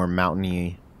you'll have more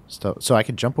mountainy stuff. So I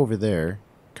could jump over there.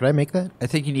 Could I make that? I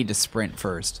think you need to sprint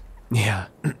first. Yeah.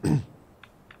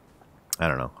 I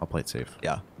don't know. I'll play it safe.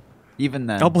 Yeah. Even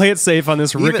then. I'll play it safe on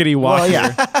this rickety walk. Well,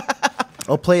 yeah.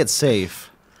 I'll play it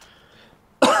safe.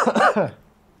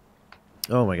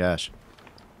 Oh my gosh.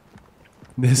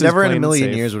 This is Never in a plain million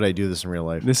safe. years would I do this in real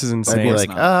life. This is I'd insane. be course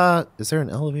like, is there an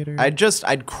elevator?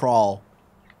 I'd crawl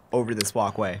over this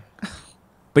walkway.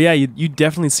 But yeah, you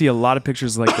definitely see a lot of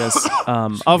pictures like this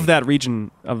of that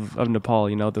region of Nepal,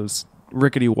 you know, those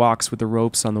rickety walks with the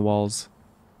ropes on the walls.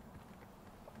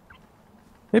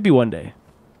 Maybe one day.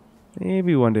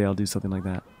 Maybe one day I'll do something like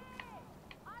that.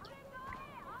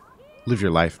 Live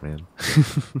your life, man.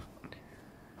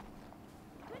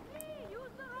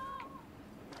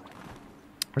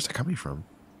 Where's that coming from?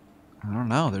 I don't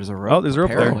know. There's a rope. Oh, there's a rope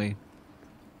there. apparently.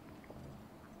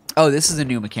 Oh, this is a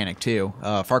new mechanic too.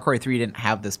 Far Cry 3 didn't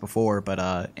have this before,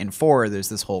 but in 4 there's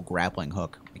this whole grappling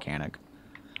hook mechanic.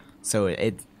 So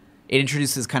it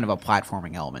introduces kind of a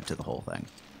platforming element to the whole thing.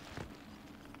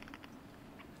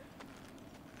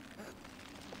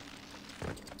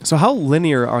 So how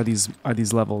linear are these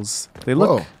levels? They look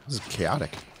Whoa, this is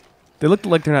chaotic. they look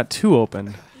like they're not too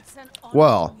open.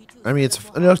 Well, I mean, it's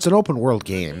an open world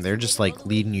game. They're just like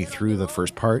leading you through the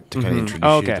first part to kind of introduce you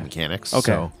to Okay. the mechanics.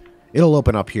 Okay. So it'll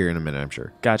open up here in a minute, I'm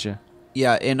sure. Gotcha.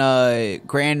 Yeah, in a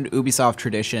grand Ubisoft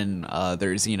tradition,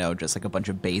 there's, you know, just like a bunch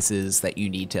of bases that you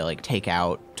need to like take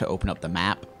out to open up the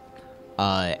map.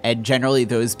 And generally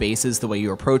those bases, the way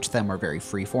you approach them are very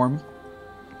freeform.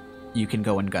 You can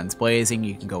go in guns blazing,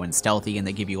 you can go in stealthy, and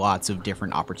they give you lots of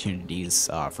different opportunities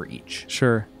for each.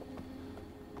 Sure.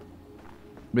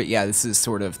 But yeah, this is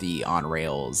sort of the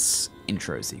on-rails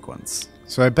intro sequence.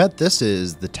 So I bet this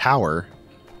is the tower.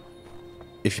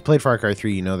 If you played Far Cry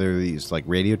 3, you know there are these like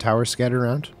radio towers scattered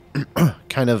around.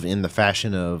 Kind of in the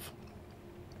fashion of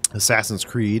Assassin's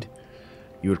Creed.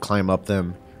 You would climb up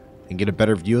them and get a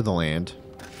better view of the land.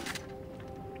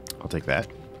 I'll take that.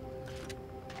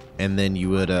 And then you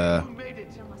would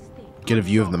get a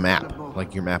view of the map,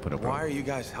 like your map would open. Why are you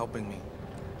guys helping me?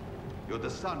 You're the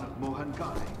son of Mohan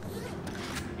Ghani.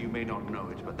 You may not know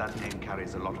it, but that name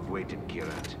carries a lot of weight in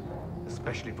Kirat,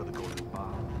 especially for the Golden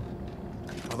Bar.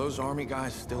 Are those army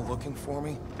guys still looking for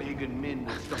me? Pagan Min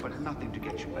will stop at nothing to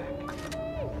get you back.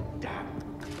 Damn.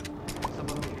 Some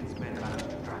of Pagan's men managed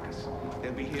to track us.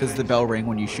 They'll be here. Does the bell ring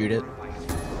when you shoot it?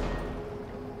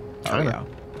 Kinda. yeah.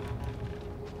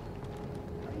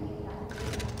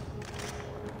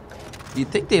 You'd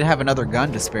think they'd have another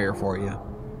gun to spare for you.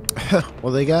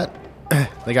 Well, they got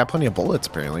plenty of bullets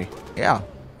apparently. Yeah.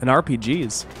 And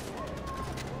RPGs.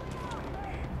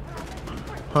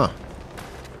 Huh.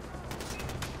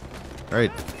 All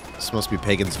right. This must be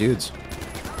Pagan's dudes.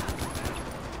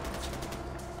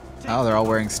 Oh, they're all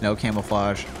wearing snow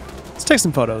camouflage. Let's take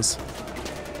some photos.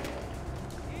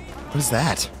 What is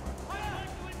that?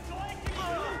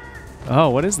 Oh,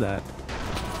 what is that?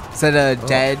 Is that a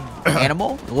dead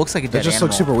animal? It looks like a dead It just animal.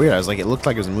 looks super weird. I was like, it looked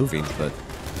like it was moving, but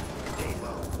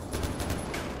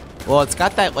Well, it's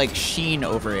got that like sheen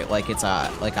over it, like it's a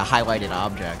highlighted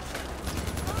object.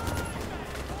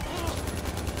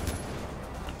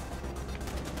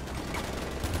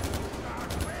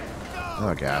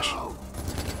 oh gosh.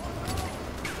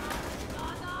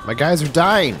 My guys are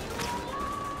dying.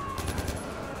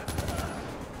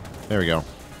 There we go.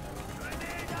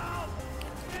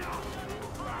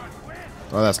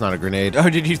 Oh, that's not a grenade. Oh,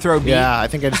 did you throw meat? Yeah, I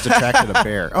think I just attracted a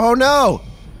bear. Oh no!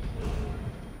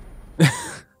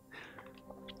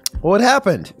 What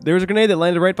happened? There was a grenade that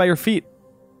landed right by your feet.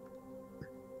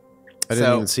 I didn't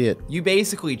So, even see it. You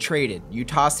basically traded. You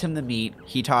tossed him the meat.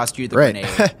 He tossed you the Right.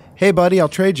 grenade. Hey, buddy, I'll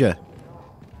trade you.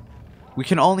 We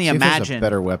can only See if there's a imagine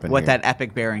better weapon what here. that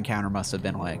epic bear encounter must have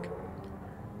been like.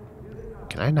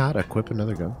 Can I not equip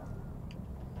another gun?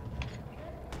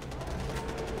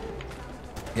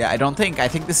 Yeah, I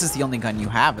think this is the only gun you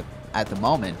have at the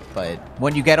moment, but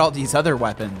when you get all these other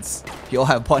weapons, you'll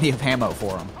have plenty of ammo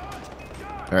for them.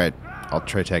 All right. I'll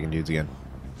try tagging dudes again.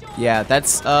 Yeah,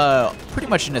 that's pretty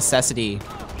much a necessity,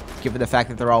 given the fact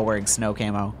that they're all wearing snow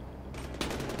camo.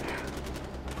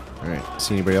 All right.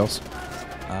 See anybody else?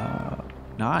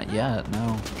 Not yet,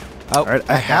 no. Oh, All right.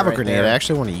 I have a right grenade. there. I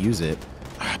actually want to use it.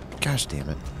 Gosh damn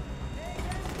it.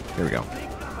 There we go.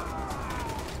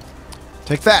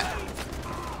 Take that.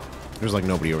 There's like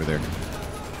nobody over there.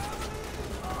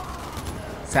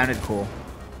 Sounded cool.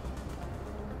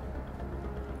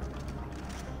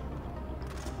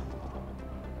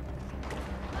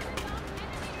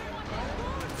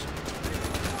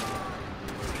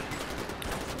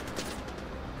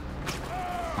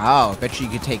 Oh, I bet you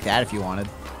could take that if you wanted.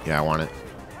 Yeah, I want it.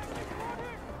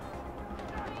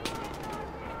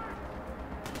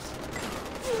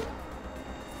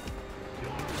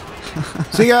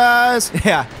 See you guys.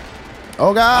 Yeah.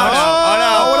 Oh gosh. Oh,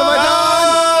 no.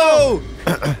 What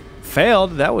have I done?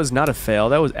 Failed. That was not a fail.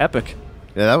 That was epic.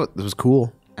 Yeah, that was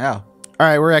cool. Oh. All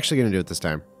right, we're actually gonna do it this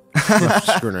time. We're not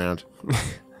screwing around.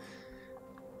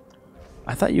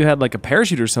 I thought you had like a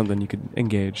parachute or something you could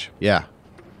engage. Yeah.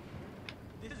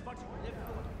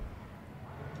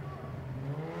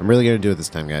 I'm really gonna do it this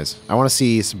time, guys. I want to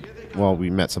see some. Well, we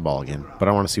met Sabal again, but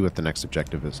I want to see what the next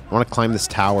objective is. I want to climb this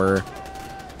tower.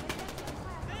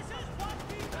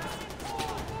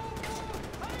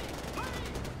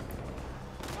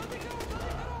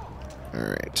 All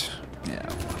right. Yeah.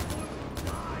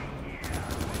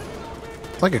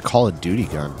 It's like a Call of Duty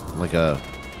gun, like a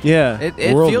Yeah.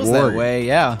 It World feels War. that way,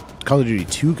 yeah. Call of Duty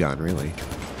 2 gun, really.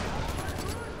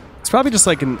 It's probably just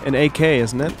like an AK,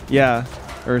 isn't it? Yeah.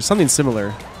 Or something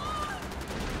similar.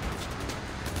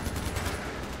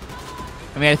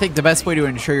 I mean, I think the best way to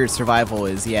ensure your survival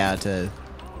is, yeah, to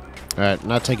All right,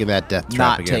 not taking that death trap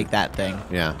not again. take that thing.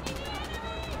 Yeah.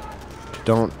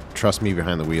 Don't trust me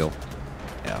behind the wheel.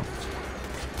 Yeah.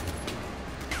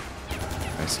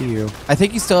 I see you. I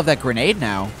think you still have that grenade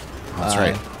now. That's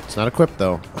right. It's not equipped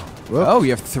though. Whoop. Oh,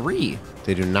 you have 3.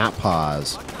 They do not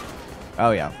pause.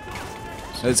 Oh, yeah.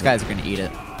 Those guys are going to eat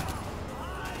it.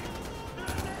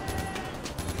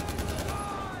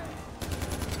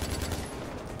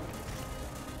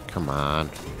 Come on.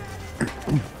 Now,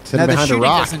 Sitting the behind a shooting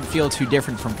rock. doesn't feel too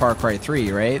different from Far Cry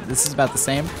 3, right? This is about the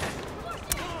same.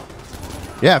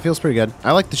 Yeah, it feels pretty good.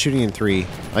 I like the shooting in 3.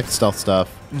 I like the stealth stuff.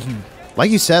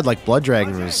 Like you said, like Blood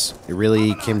Dragon it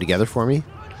really came together for me.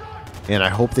 And I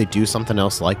hope they do something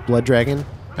else like Blood Dragon.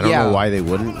 I don't know why they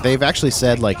wouldn't. They've actually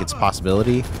said like it's a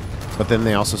possibility, but then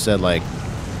they also said like,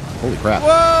 holy crap.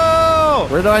 Whoa!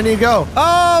 Where do I need to go?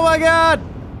 Oh my god!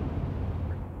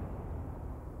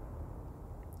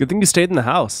 Good thing you stayed in the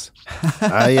house.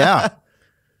 Yeah.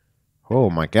 Oh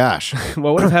my gosh.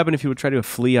 What would have happened if you would try to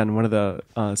flee on one of the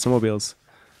snowmobiles?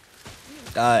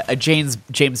 A James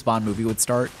Bond movie would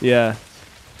start. Yeah.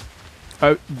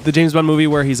 The James Bond movie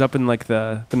where he's up in like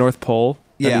the North Pole.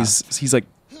 Yeah. And he's like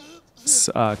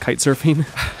kite surfing.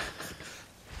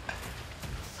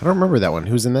 I don't remember that one.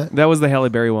 Who's in that? That was the Halle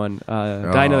Berry one.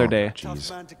 Die Another Day.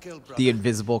 Jeez. The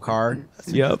invisible car.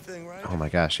 Yep. Oh my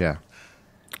gosh, yeah.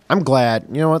 I'm glad.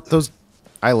 You know what?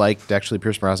 I liked actually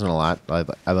Pierce Brosnan a lot.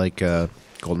 I like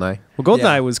GoldenEye. Well, GoldenEye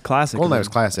Yeah. was classic. GoldenEye was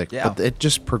classic, Yeah. but it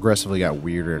just progressively got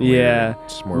weirder and Yeah. weirder.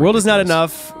 Just more World is Not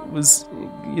ridiculous. Enough was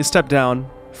you stepped down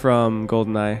from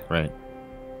GoldenEye. Right.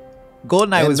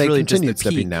 GoldenEye And was they really just the continued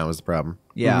stepping peak. down was the problem.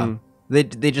 Yeah.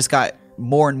 Mhm. They just got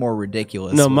more and more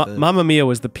ridiculous. No, with it. Mamma Mia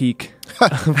was the peak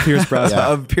of Pierce Brosnan.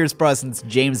 Yeah. of Pierce Brosnan's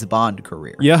James Bond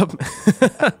career. Yep.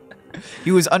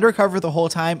 He was undercover the whole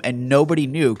time, and nobody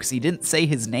knew because he didn't say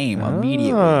his name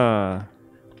immediately. Ah,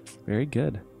 very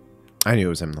good. I knew it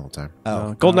was him the whole time.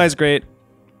 GoldenEye's great.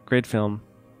 Great film.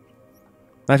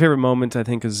 My favorite moment, I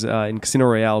think, is in Casino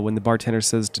Royale when the bartender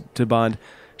says to Bond,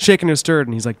 shaken or stirred,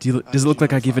 and he's like, does it look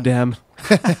like I give a damn?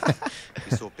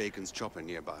 He saw Bacon's chopper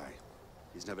nearby.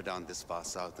 He's never down this far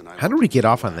south, and How did we get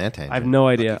off on that tangent? I have no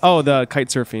idea. Oh, the kite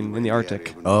surfing in the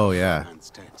Arctic. Oh, yeah.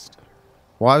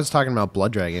 Well, I was talking about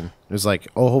Blood Dragon. It was like,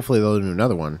 oh, hopefully they'll do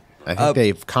another one. I think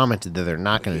they've commented that they're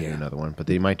not going to do another one, but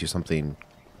they might do something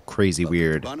crazy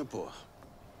weird,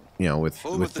 you know, with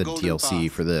the DLC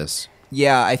for this.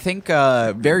 Yeah, I think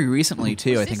very recently,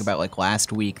 too, I think about like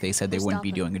last week, they said they wouldn't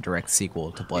be doing a direct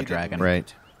sequel to Blood Dragon.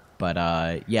 Right.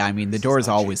 But yeah, I mean, the door is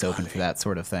always open for that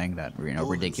sort of thing, that, you know,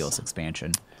 ridiculous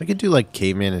expansion. They could do like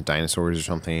cavemen and dinosaurs or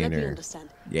something, or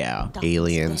Yeah.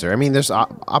 aliens, or I mean, there's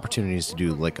opportunities to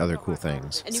do like other cool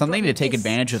things. Something to take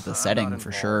advantage of the setting,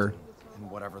 for sure. And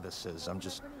whatever this is, I'm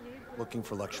just looking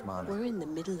for Lakshmana. We're in the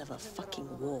middle of a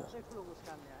fucking war.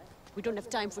 We don't have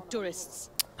time for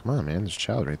tourists. Come on, man, there's a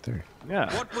child right there.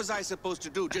 Yeah. What was I supposed to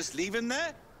do? Just leave him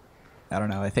there? I don't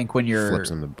know. I think when you're Flips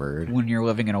him the bird. when you're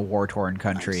living in a war-torn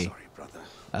country,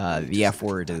 The F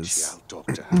word is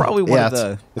probably one of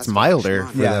the... It's milder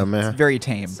for them. It's very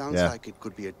tame. Sounds like it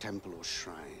could be a temple or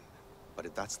shrine. But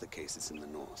if that's the case, it's in the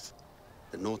north.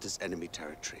 The north is enemy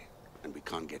territory, and we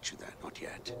can't get you there, not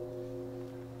yet.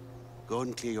 Go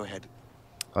and clear your head.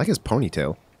 I like his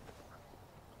ponytail.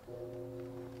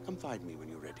 Come find me when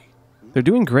you're ready. They're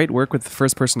doing great work with the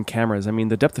first-person cameras. I mean,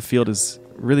 the depth of field is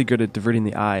really good at diverting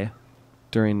the eye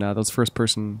during those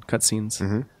first-person cutscenes.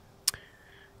 Mm-hmm.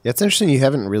 Yeah, it's interesting you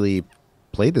haven't really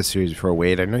played this series before,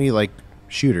 Wade. I know you like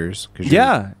shooters because you're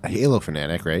a Halo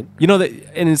fanatic, right? You know,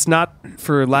 and it's not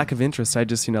for lack of interest. I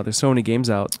just, there's so many games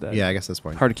out that I guess that's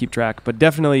fine. Hard to keep track. But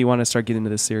definitely you want to start getting into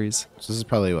this series. So this is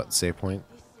probably, what, save point?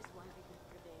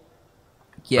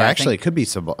 Yeah, actually, it could be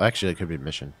it could be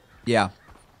mission. Yeah.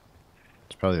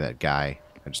 It's probably that guy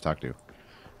I just talked to.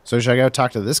 So should I go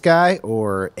talk to this guy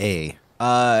or A?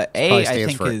 A, I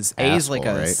think is A is like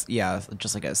right?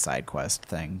 just like a side quest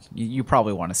thing. You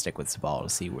probably want to stick with Sabal to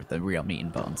see what the real meat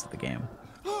and bones of the game.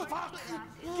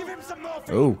 Give him some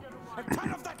morphine. Oh. And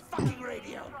turn off that fucking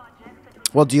radio.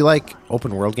 Well, do you like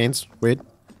open world games, Wade?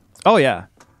 Oh yeah,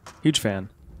 huge fan.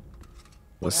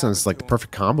 Well, this sounds like the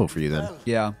perfect combo for you then.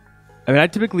 Yeah. I mean, I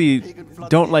typically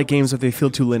don't like games if they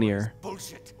feel too linear.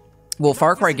 Well,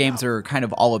 Far Cry games are kind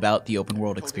of all about the open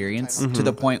world experience to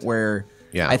the point where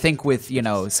I think with,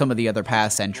 some of the other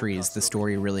past entries, the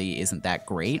story really isn't that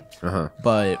great.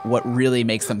 But what really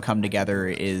makes them come together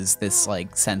is this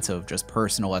like sense of just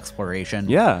personal exploration.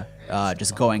 Yeah.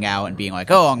 Just going out and being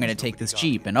like, oh, I'm going to take this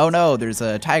Jeep. And oh, no, there's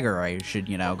a tiger. I should,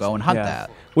 go and hunt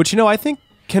that. Which, I think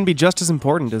can be just as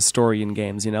important as story in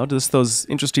games, just those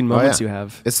interesting moments you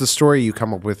have. It's the story you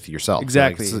come up with yourself.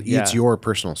 Exactly. Like, it's your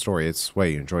personal story. It's why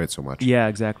you enjoy it so much. Yeah,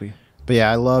 exactly. But yeah,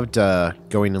 I loved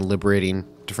going and liberating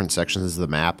different sections of the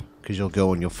map because you'll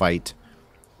go and you'll fight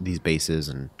these bases.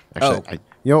 And actually,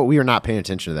 we are not paying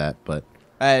attention to that, but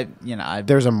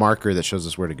there's a marker that shows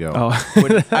us where to go.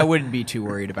 Oh. I wouldn't be too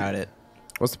worried about it.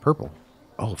 What's the purple?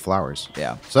 Oh, flowers.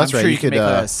 Yeah. So that's I'm right. Sure you could make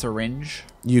a syringe.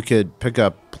 You could pick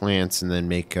up plants and then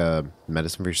make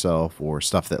medicine for yourself or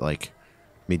stuff that like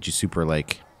made you super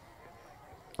like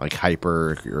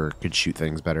hyper or could shoot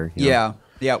things better. You know?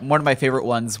 Yeah. One of my favorite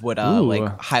ones would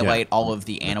highlight all of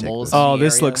the animals. Oh, in the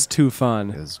this area. looks too fun.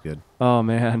 This is good. Oh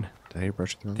man. Did I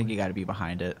brush through? I think you got to be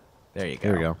behind it. There you go.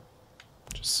 There we go.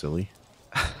 Just silly.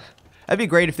 That'd be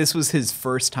great if this was his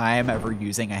first time ever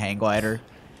using a hang glider.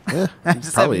 Yeah,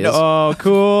 probably is. Oh,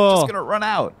 cool. Just gonna run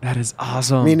out. That is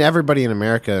awesome. I mean, everybody in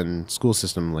America and school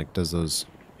system like does those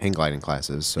hang gliding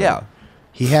classes. So yeah,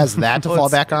 he has that to fall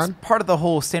back on. It's part of the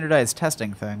whole standardized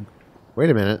testing thing.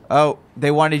 Wait a minute. Oh, they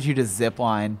wanted you to zip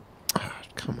line.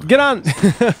 Come on. Get on.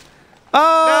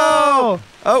 Oh!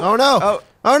 No! Oh no! Oh,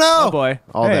 oh no! Oh boy!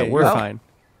 All hey, that we're work. fine.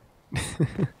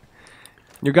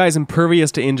 Your guy's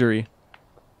impervious to injury.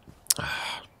 Now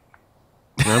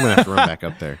I'm gonna have to run back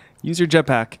up there. Use your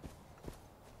jetpack.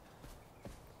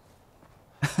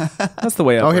 That's the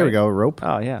way up. Oh, here right? we go. Rope.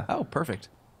 Oh yeah. Oh, perfect.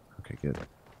 Okay, good.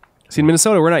 See, in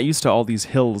Minnesota, we're not used to all these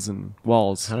hills and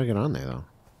walls. How do I get on there though?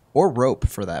 Or rope,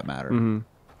 for that matter. I've No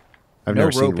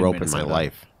never seen rope in rope in my Minnesota.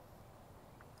 life.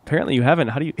 Apparently, you haven't.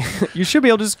 How do you? You should be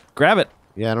able to just grab it.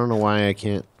 Yeah, I don't know why I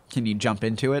can't. Can you jump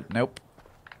into it? Nope.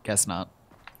 Guess not.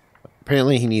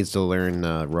 Apparently, he needs to learn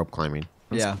rope climbing.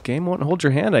 Yeah. Game won't hold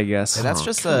your hand, I guess. Yeah, that's Oh,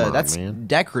 just come on, that's man.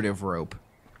 decorative rope.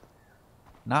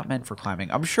 Not meant for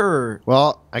climbing. I'm sure.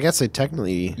 Well, I guess they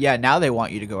technically. Yeah, now they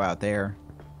want you to go out there.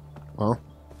 Well,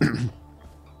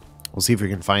 we'll see if we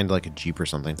can find like a Jeep or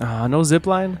something. No zip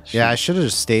line. Yeah, I should have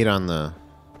just stayed on the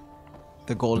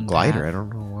golden glider. path. I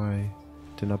don't know why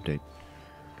it didn't update.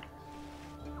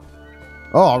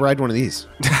 Oh, I'll ride one of these.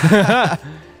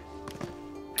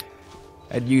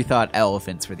 And you thought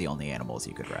elephants were the only animals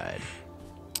you could ride.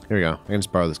 Here we go. I can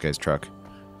just borrow this guy's truck.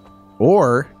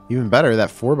 Or, even better, that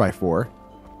 4x4.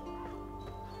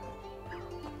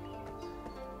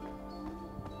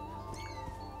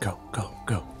 Go, go,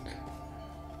 go.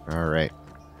 All right.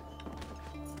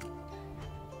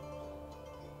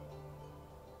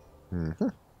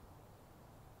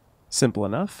 Simple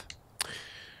enough.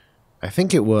 I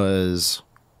think it was...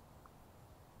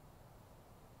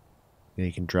 Yeah,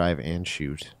 you can drive and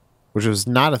shoot. Which was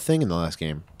not a thing in the last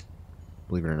game.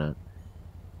 Believe it or not.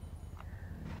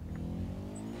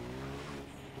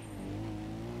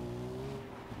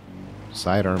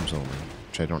 Sidearms only,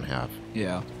 which I don't have.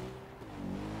 Yeah.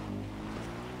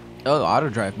 Oh, auto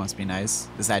drive must be nice.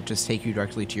 Does that just take you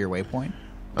directly to your waypoint?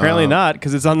 Apparently not,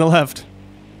 because it's on the left.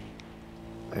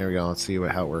 There we go. Let's see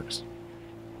how it works.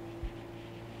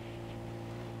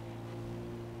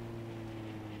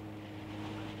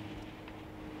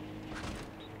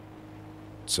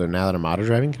 So now that I'm auto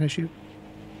driving, can I shoot?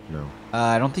 No.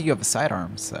 I don't think you have a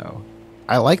sidearm, so...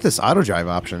 I like this auto drive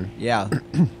option. Yeah.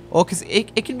 Well, because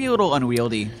it can be a little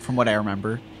unwieldy, from what I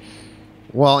remember.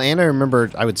 Well, and I remember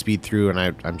I would speed through, and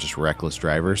I'm just reckless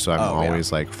driver, so I'm Oh, yeah.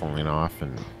 always like falling off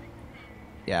and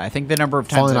Yeah, I think the number of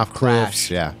times falling I've off cliffs.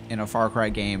 crashed Yeah. in a Far Cry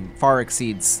game far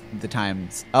exceeds the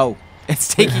times... Oh,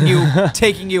 it's taking you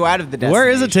taking you out of the destination. Where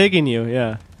is it taking you?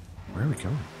 Yeah. Where are we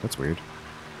going? That's weird.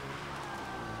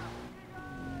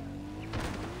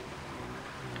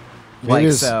 Like It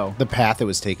is- so. The path it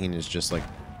was taking is just like,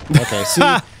 okay,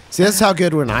 see, that's how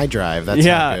good when I drive. That's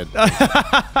how good.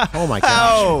 Oh my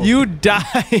gosh. You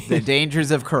died. The dangers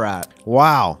of Karat.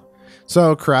 Wow.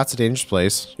 So Karat's a dangerous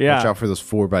place. Yeah. Watch out for those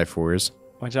 4x4s.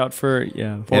 Watch out for, And if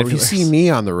you four-wheelers. see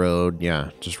me on the road, yeah,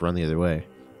 just run the other way.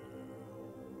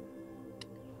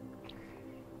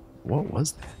 What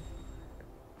was that?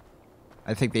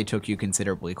 I think they took you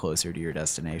considerably closer to your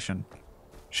destination.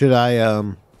 Should I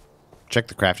check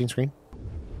the crafting screen?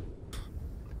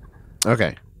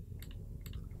 Okay.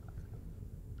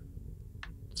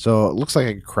 So it looks like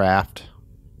I could craft.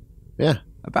 Yeah.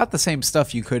 About the same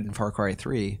stuff you could in Far Cry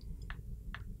 3.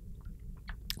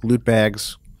 Loot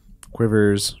bags,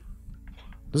 quivers.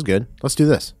 This is good. Let's do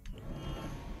this.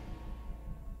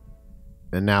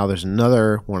 And now there's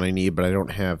another one I need, but I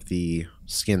don't have the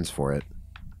skins for it.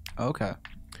 Okay.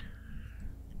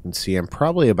 You can see I'm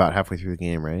probably about halfway through the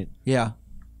game, right? Yeah.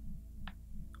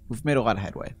 We've made a lot of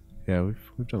headway. Yeah,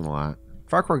 we've done a lot.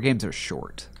 Far Cry games are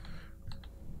short.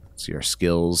 See our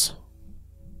skills.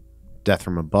 Death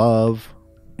from above.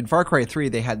 In Far Cry 3,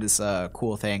 they had this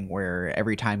cool thing where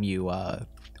every time you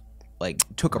like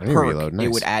took a Hey, perk, reload. Nice.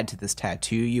 it would add to this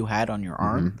tattoo you had on your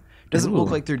arm. Doesn't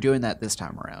look like they're doing that this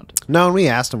time around. No, and we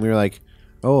asked them, we were like,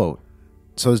 oh,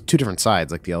 so it's two different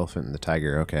sides, like the elephant and the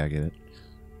tiger. Okay, I get it.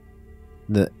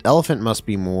 The elephant must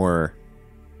be more,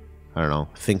 I don't know,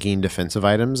 thinking defensive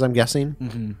items, I'm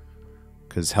guessing.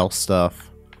 Because health stuff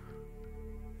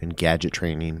and gadget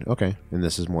training. Okay. And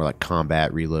this is more like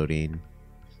combat, reloading,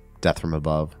 death from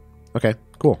above. Okay,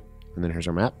 cool. And then here's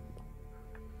our map.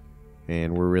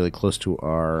 And we're really close to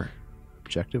our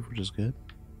objective, which is good.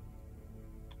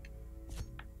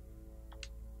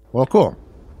 Well, cool.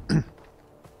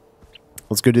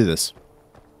 Let's go do this.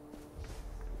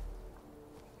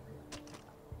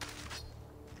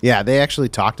 Yeah, they actually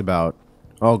talked about,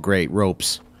 oh, great,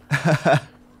 ropes.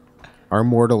 Our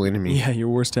mortal enemy. Yeah, your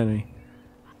worst enemy.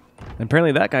 And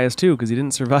apparently that guy is too, because he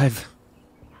didn't survive.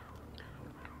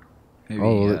 Maybe,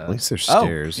 Oh, at least there's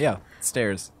stairs. Oh, yeah,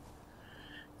 stairs.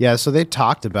 Yeah, so they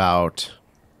talked about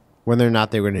whether or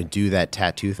not they were going to do that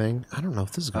tattoo thing. I don't know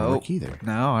if this is going to work either.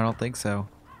 No, I don't think so.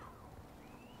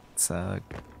 Let's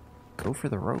go for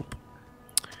the rope.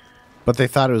 But they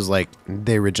thought it was like,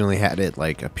 they originally had it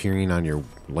like appearing on your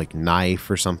like knife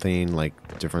or something,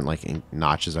 like different like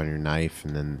notches on your knife.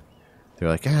 And then they're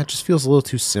like, it just feels a little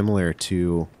too similar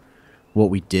to what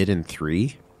we did in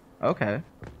 3. Okay.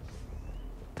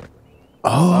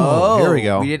 Oh, here we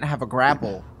go. We didn't have a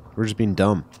grapple. We're just being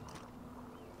dumb.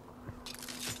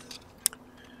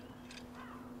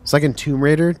 It's like in Tomb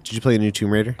Raider. Did you play the new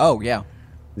Tomb Raider? Oh, yeah.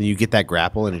 Then you get that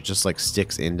grapple and it just like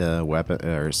sticks into a weapon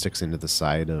or sticks into the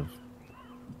side of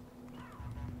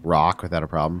rock without a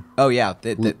problem. Oh, yeah.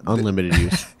 Unlimited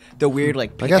use. The weird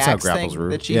like Like that's how pickaxe grapples thing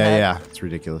work. that she Yeah, had. yeah. It's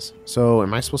ridiculous. So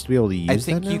am I supposed to be able to use that I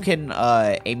think now? you can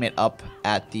aim it up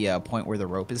at the point where the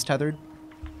rope is tethered.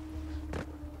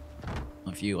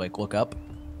 If you like look up.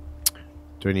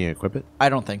 Do I need to equip it? I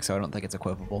don't think so. I don't think it's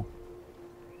equipable.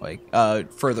 Like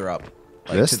further up.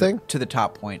 Like, This to thing? to the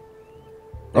top point.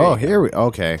 There Oh, you go. here we...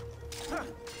 Okay.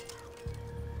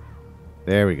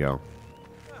 There we go.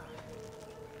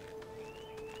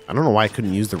 I don't know why I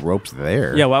couldn't use the ropes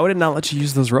there. Yeah, why would it not let you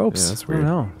use those ropes? Yeah, that's I weird. don't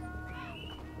know.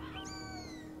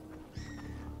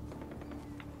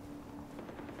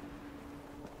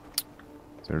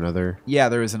 Is there another... Yeah,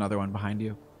 there is another one behind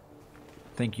you.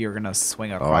 I think you're gonna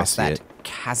swing across see that it.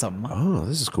 chasm. Oh,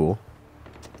 this is cool.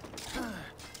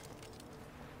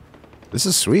 This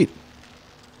is sweet.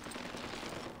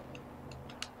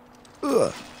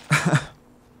 Ugh.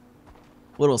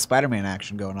 Little Spider-Man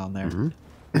action going on there.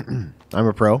 I'm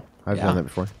a pro. I've Yeah. done that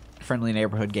before. Friendly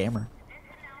neighborhood gamer.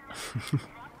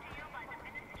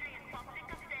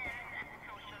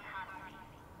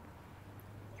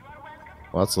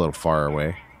 Well, that's a little far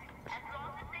away.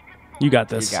 You got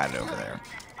this. You got it over there.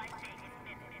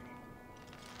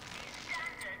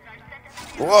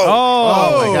 Whoa!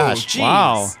 Oh, my gosh! jeez.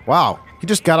 Wow. Wow! He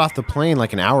just got off the plane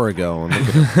like an hour ago, and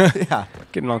look at him. Yeah.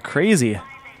 Getting all crazy.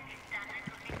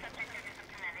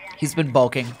 He's been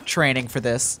bulking, training for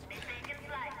this.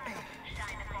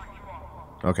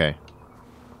 Okay.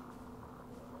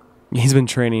 He's been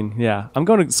training. Yeah, I'm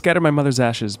going to scatter my mother's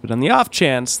ashes, but on the off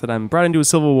chance that I'm brought into a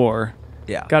civil war,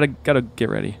 Yeah. gotta get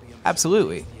ready.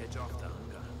 Absolutely.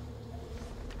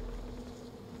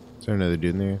 Is there another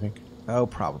dude in there, I think? Oh,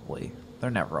 probably. They're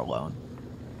never alone.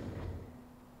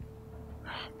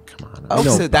 Come on. Oh,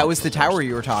 so that was the tower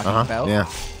you were talking about? Yeah.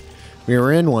 We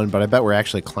were in one, but I bet we're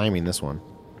actually climbing this one.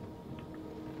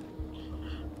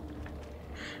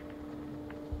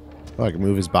 Oh, I can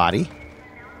move his body.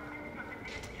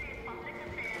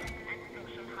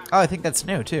 Oh, I think that's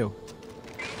new, too.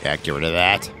 Yeah, get rid of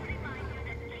that.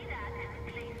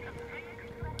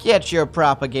 Get your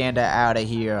propaganda out of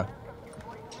here.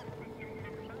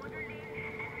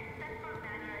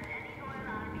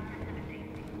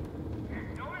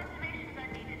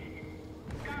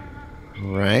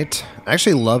 Right. I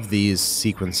actually love these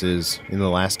sequences in the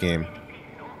last game.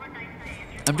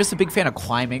 I'm just a big fan of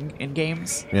climbing in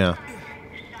games. Yeah.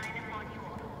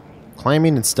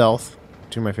 Climbing and stealth.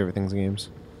 Two of my favorite things in games.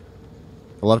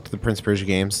 I loved the Prince of Persia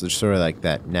games. There's sort of like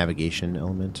that navigation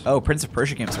element. Oh, Prince of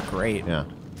Persia games are great. Yeah.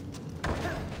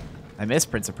 I miss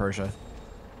Prince of Persia.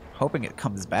 Hoping it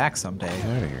comes back someday. Get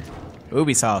out of here.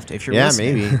 Ubisoft, if you're Yeah,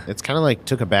 listening. maybe. It's kind of like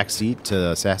took a back seat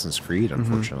to Assassin's Creed,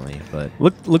 unfortunately. But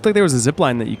Looked like there was a zip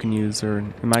line that you can use, or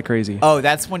am I crazy? Oh,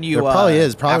 that's when you. There probably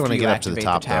is. Probably after when I you get up to the activate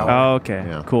top, tower. though. Oh, okay.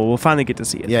 Yeah. Cool. We'll finally get to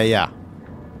see it. yeah, yeah.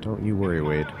 Don't you worry,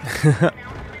 Wade.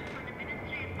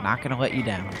 Not gonna let you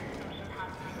down.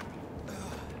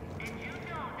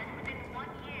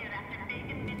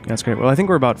 That's great. Well, I think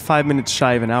we're about 5 minutes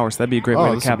shy of an hour, so that'd be a great way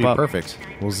to this would cap be up. perfect.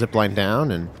 We'll zip line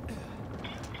down, and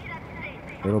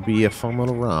it'll be a fun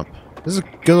little romp. This is a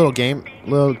good little game.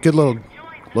 Good little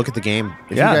look at the game.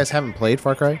 If Yeah. you guys haven't played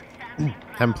Far Cry,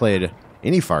 haven't played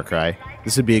any Far Cry,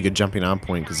 this would be a good jumping on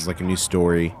point because it's like a new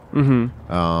story.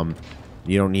 Mm-hmm.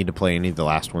 You don't need to play any of the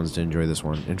last ones to enjoy this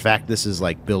one. In fact, this is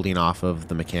like building off of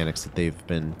the mechanics that they've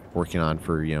been working on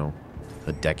for,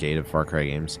 a decade of Far Cry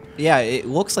games. Yeah, it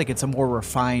looks like it's a more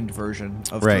refined version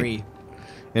of Right. 3.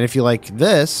 And if you like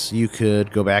this, you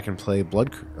could go back and play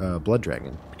Blood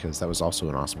Dragon, because that was also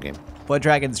an awesome game. Blood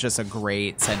Dragon's just a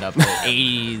great send up to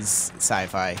 80s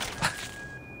sci-fi.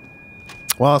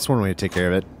 Well, that's one way to take care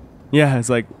of it. Yeah, it's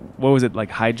like, what was it, like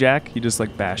hijack? You just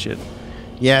like bash it.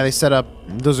 Yeah, they set up,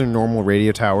 those are normal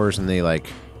radio towers, and they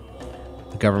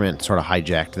the government sort of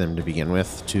hijacked them to begin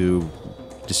with to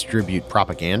distribute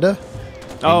propaganda.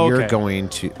 And you're going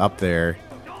to up there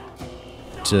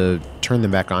to turn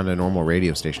them back onto normal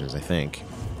radio stations, I think.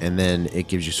 And then it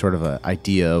gives you sort of an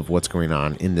idea of what's going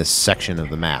on in this section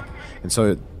of the map. And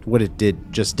so what it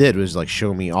did was like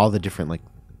show me all the different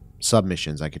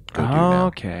submissions I could go do now.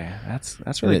 Okay, that's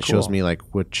And really it cool. shows me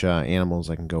which animals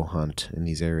I can go hunt in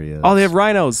these areas. Oh, they have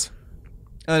rhinos.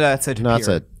 Oh, that's a No, that's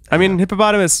tapir. it. I mean,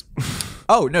 hippopotamus.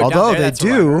 Oh, no, Although down there, they that's a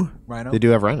do, rhino. they do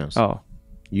have rhinos. Oh.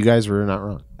 You guys were not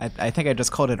wrong. I think I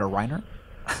just called it a rhino.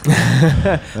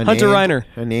 Hunter Reiner.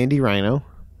 An Andy Rhino.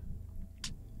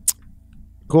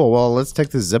 Cool. Well, let's take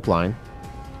this zip line.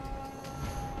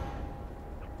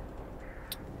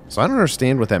 So I don't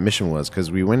understand what that mission was,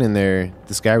 because we went in there,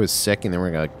 this guy was sick, and they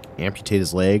were going to amputate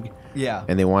his leg. Yeah.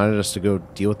 And they wanted us to go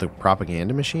deal with the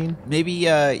propaganda machine. Maybe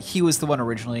he was the one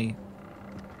originally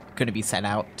going to be sent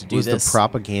out to do Was this. the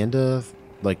propaganda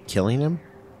killing him?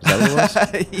 Is that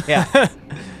what it was? Yeah.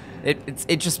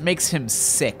 It just makes him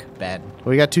sick, Ben.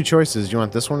 Well, you got two choices. Do you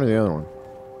want this one or the other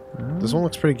one? This one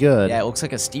looks pretty good. Yeah, it looks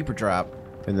like a steeper drop.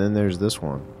 And then there's this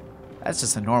one. That's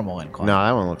just a normal incline. No,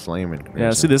 that one looks lame. Yeah,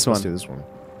 let's do this one. Let's do this one.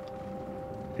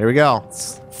 Here we go.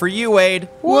 For you, Wade.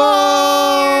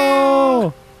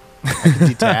 Whoa! I can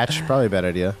detach. Probably a bad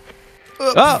idea.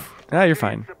 Oh, you're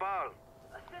fine. Good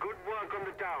work on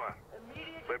the tower.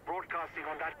 We're broadcasting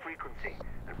on that frequency.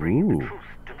 Ooh.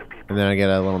 And then I get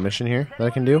a little mission here that I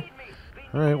can do.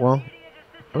 All right, well,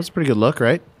 that was a pretty good look,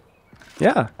 right?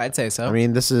 Yeah. I'd say so. I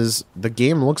mean, the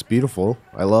game looks beautiful.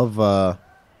 I love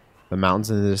the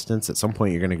mountains in the distance. At some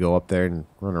point, you're going to go up there and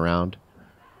run around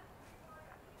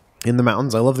in the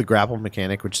mountains. I love the grapple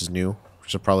mechanic, which is new,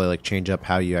 which will probably change up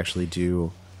how you actually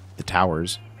do the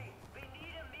towers.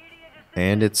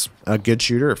 And it's a good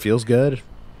shooter. It feels good.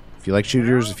 If you like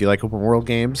shooters, if you like open world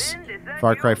games,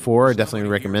 Far Cry 4, I definitely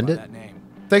recommend it.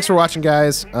 Thanks for watching,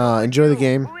 guys. Enjoy the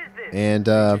game, and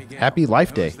happy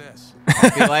Life Day.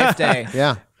 Happy Life Day.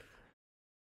 Yeah.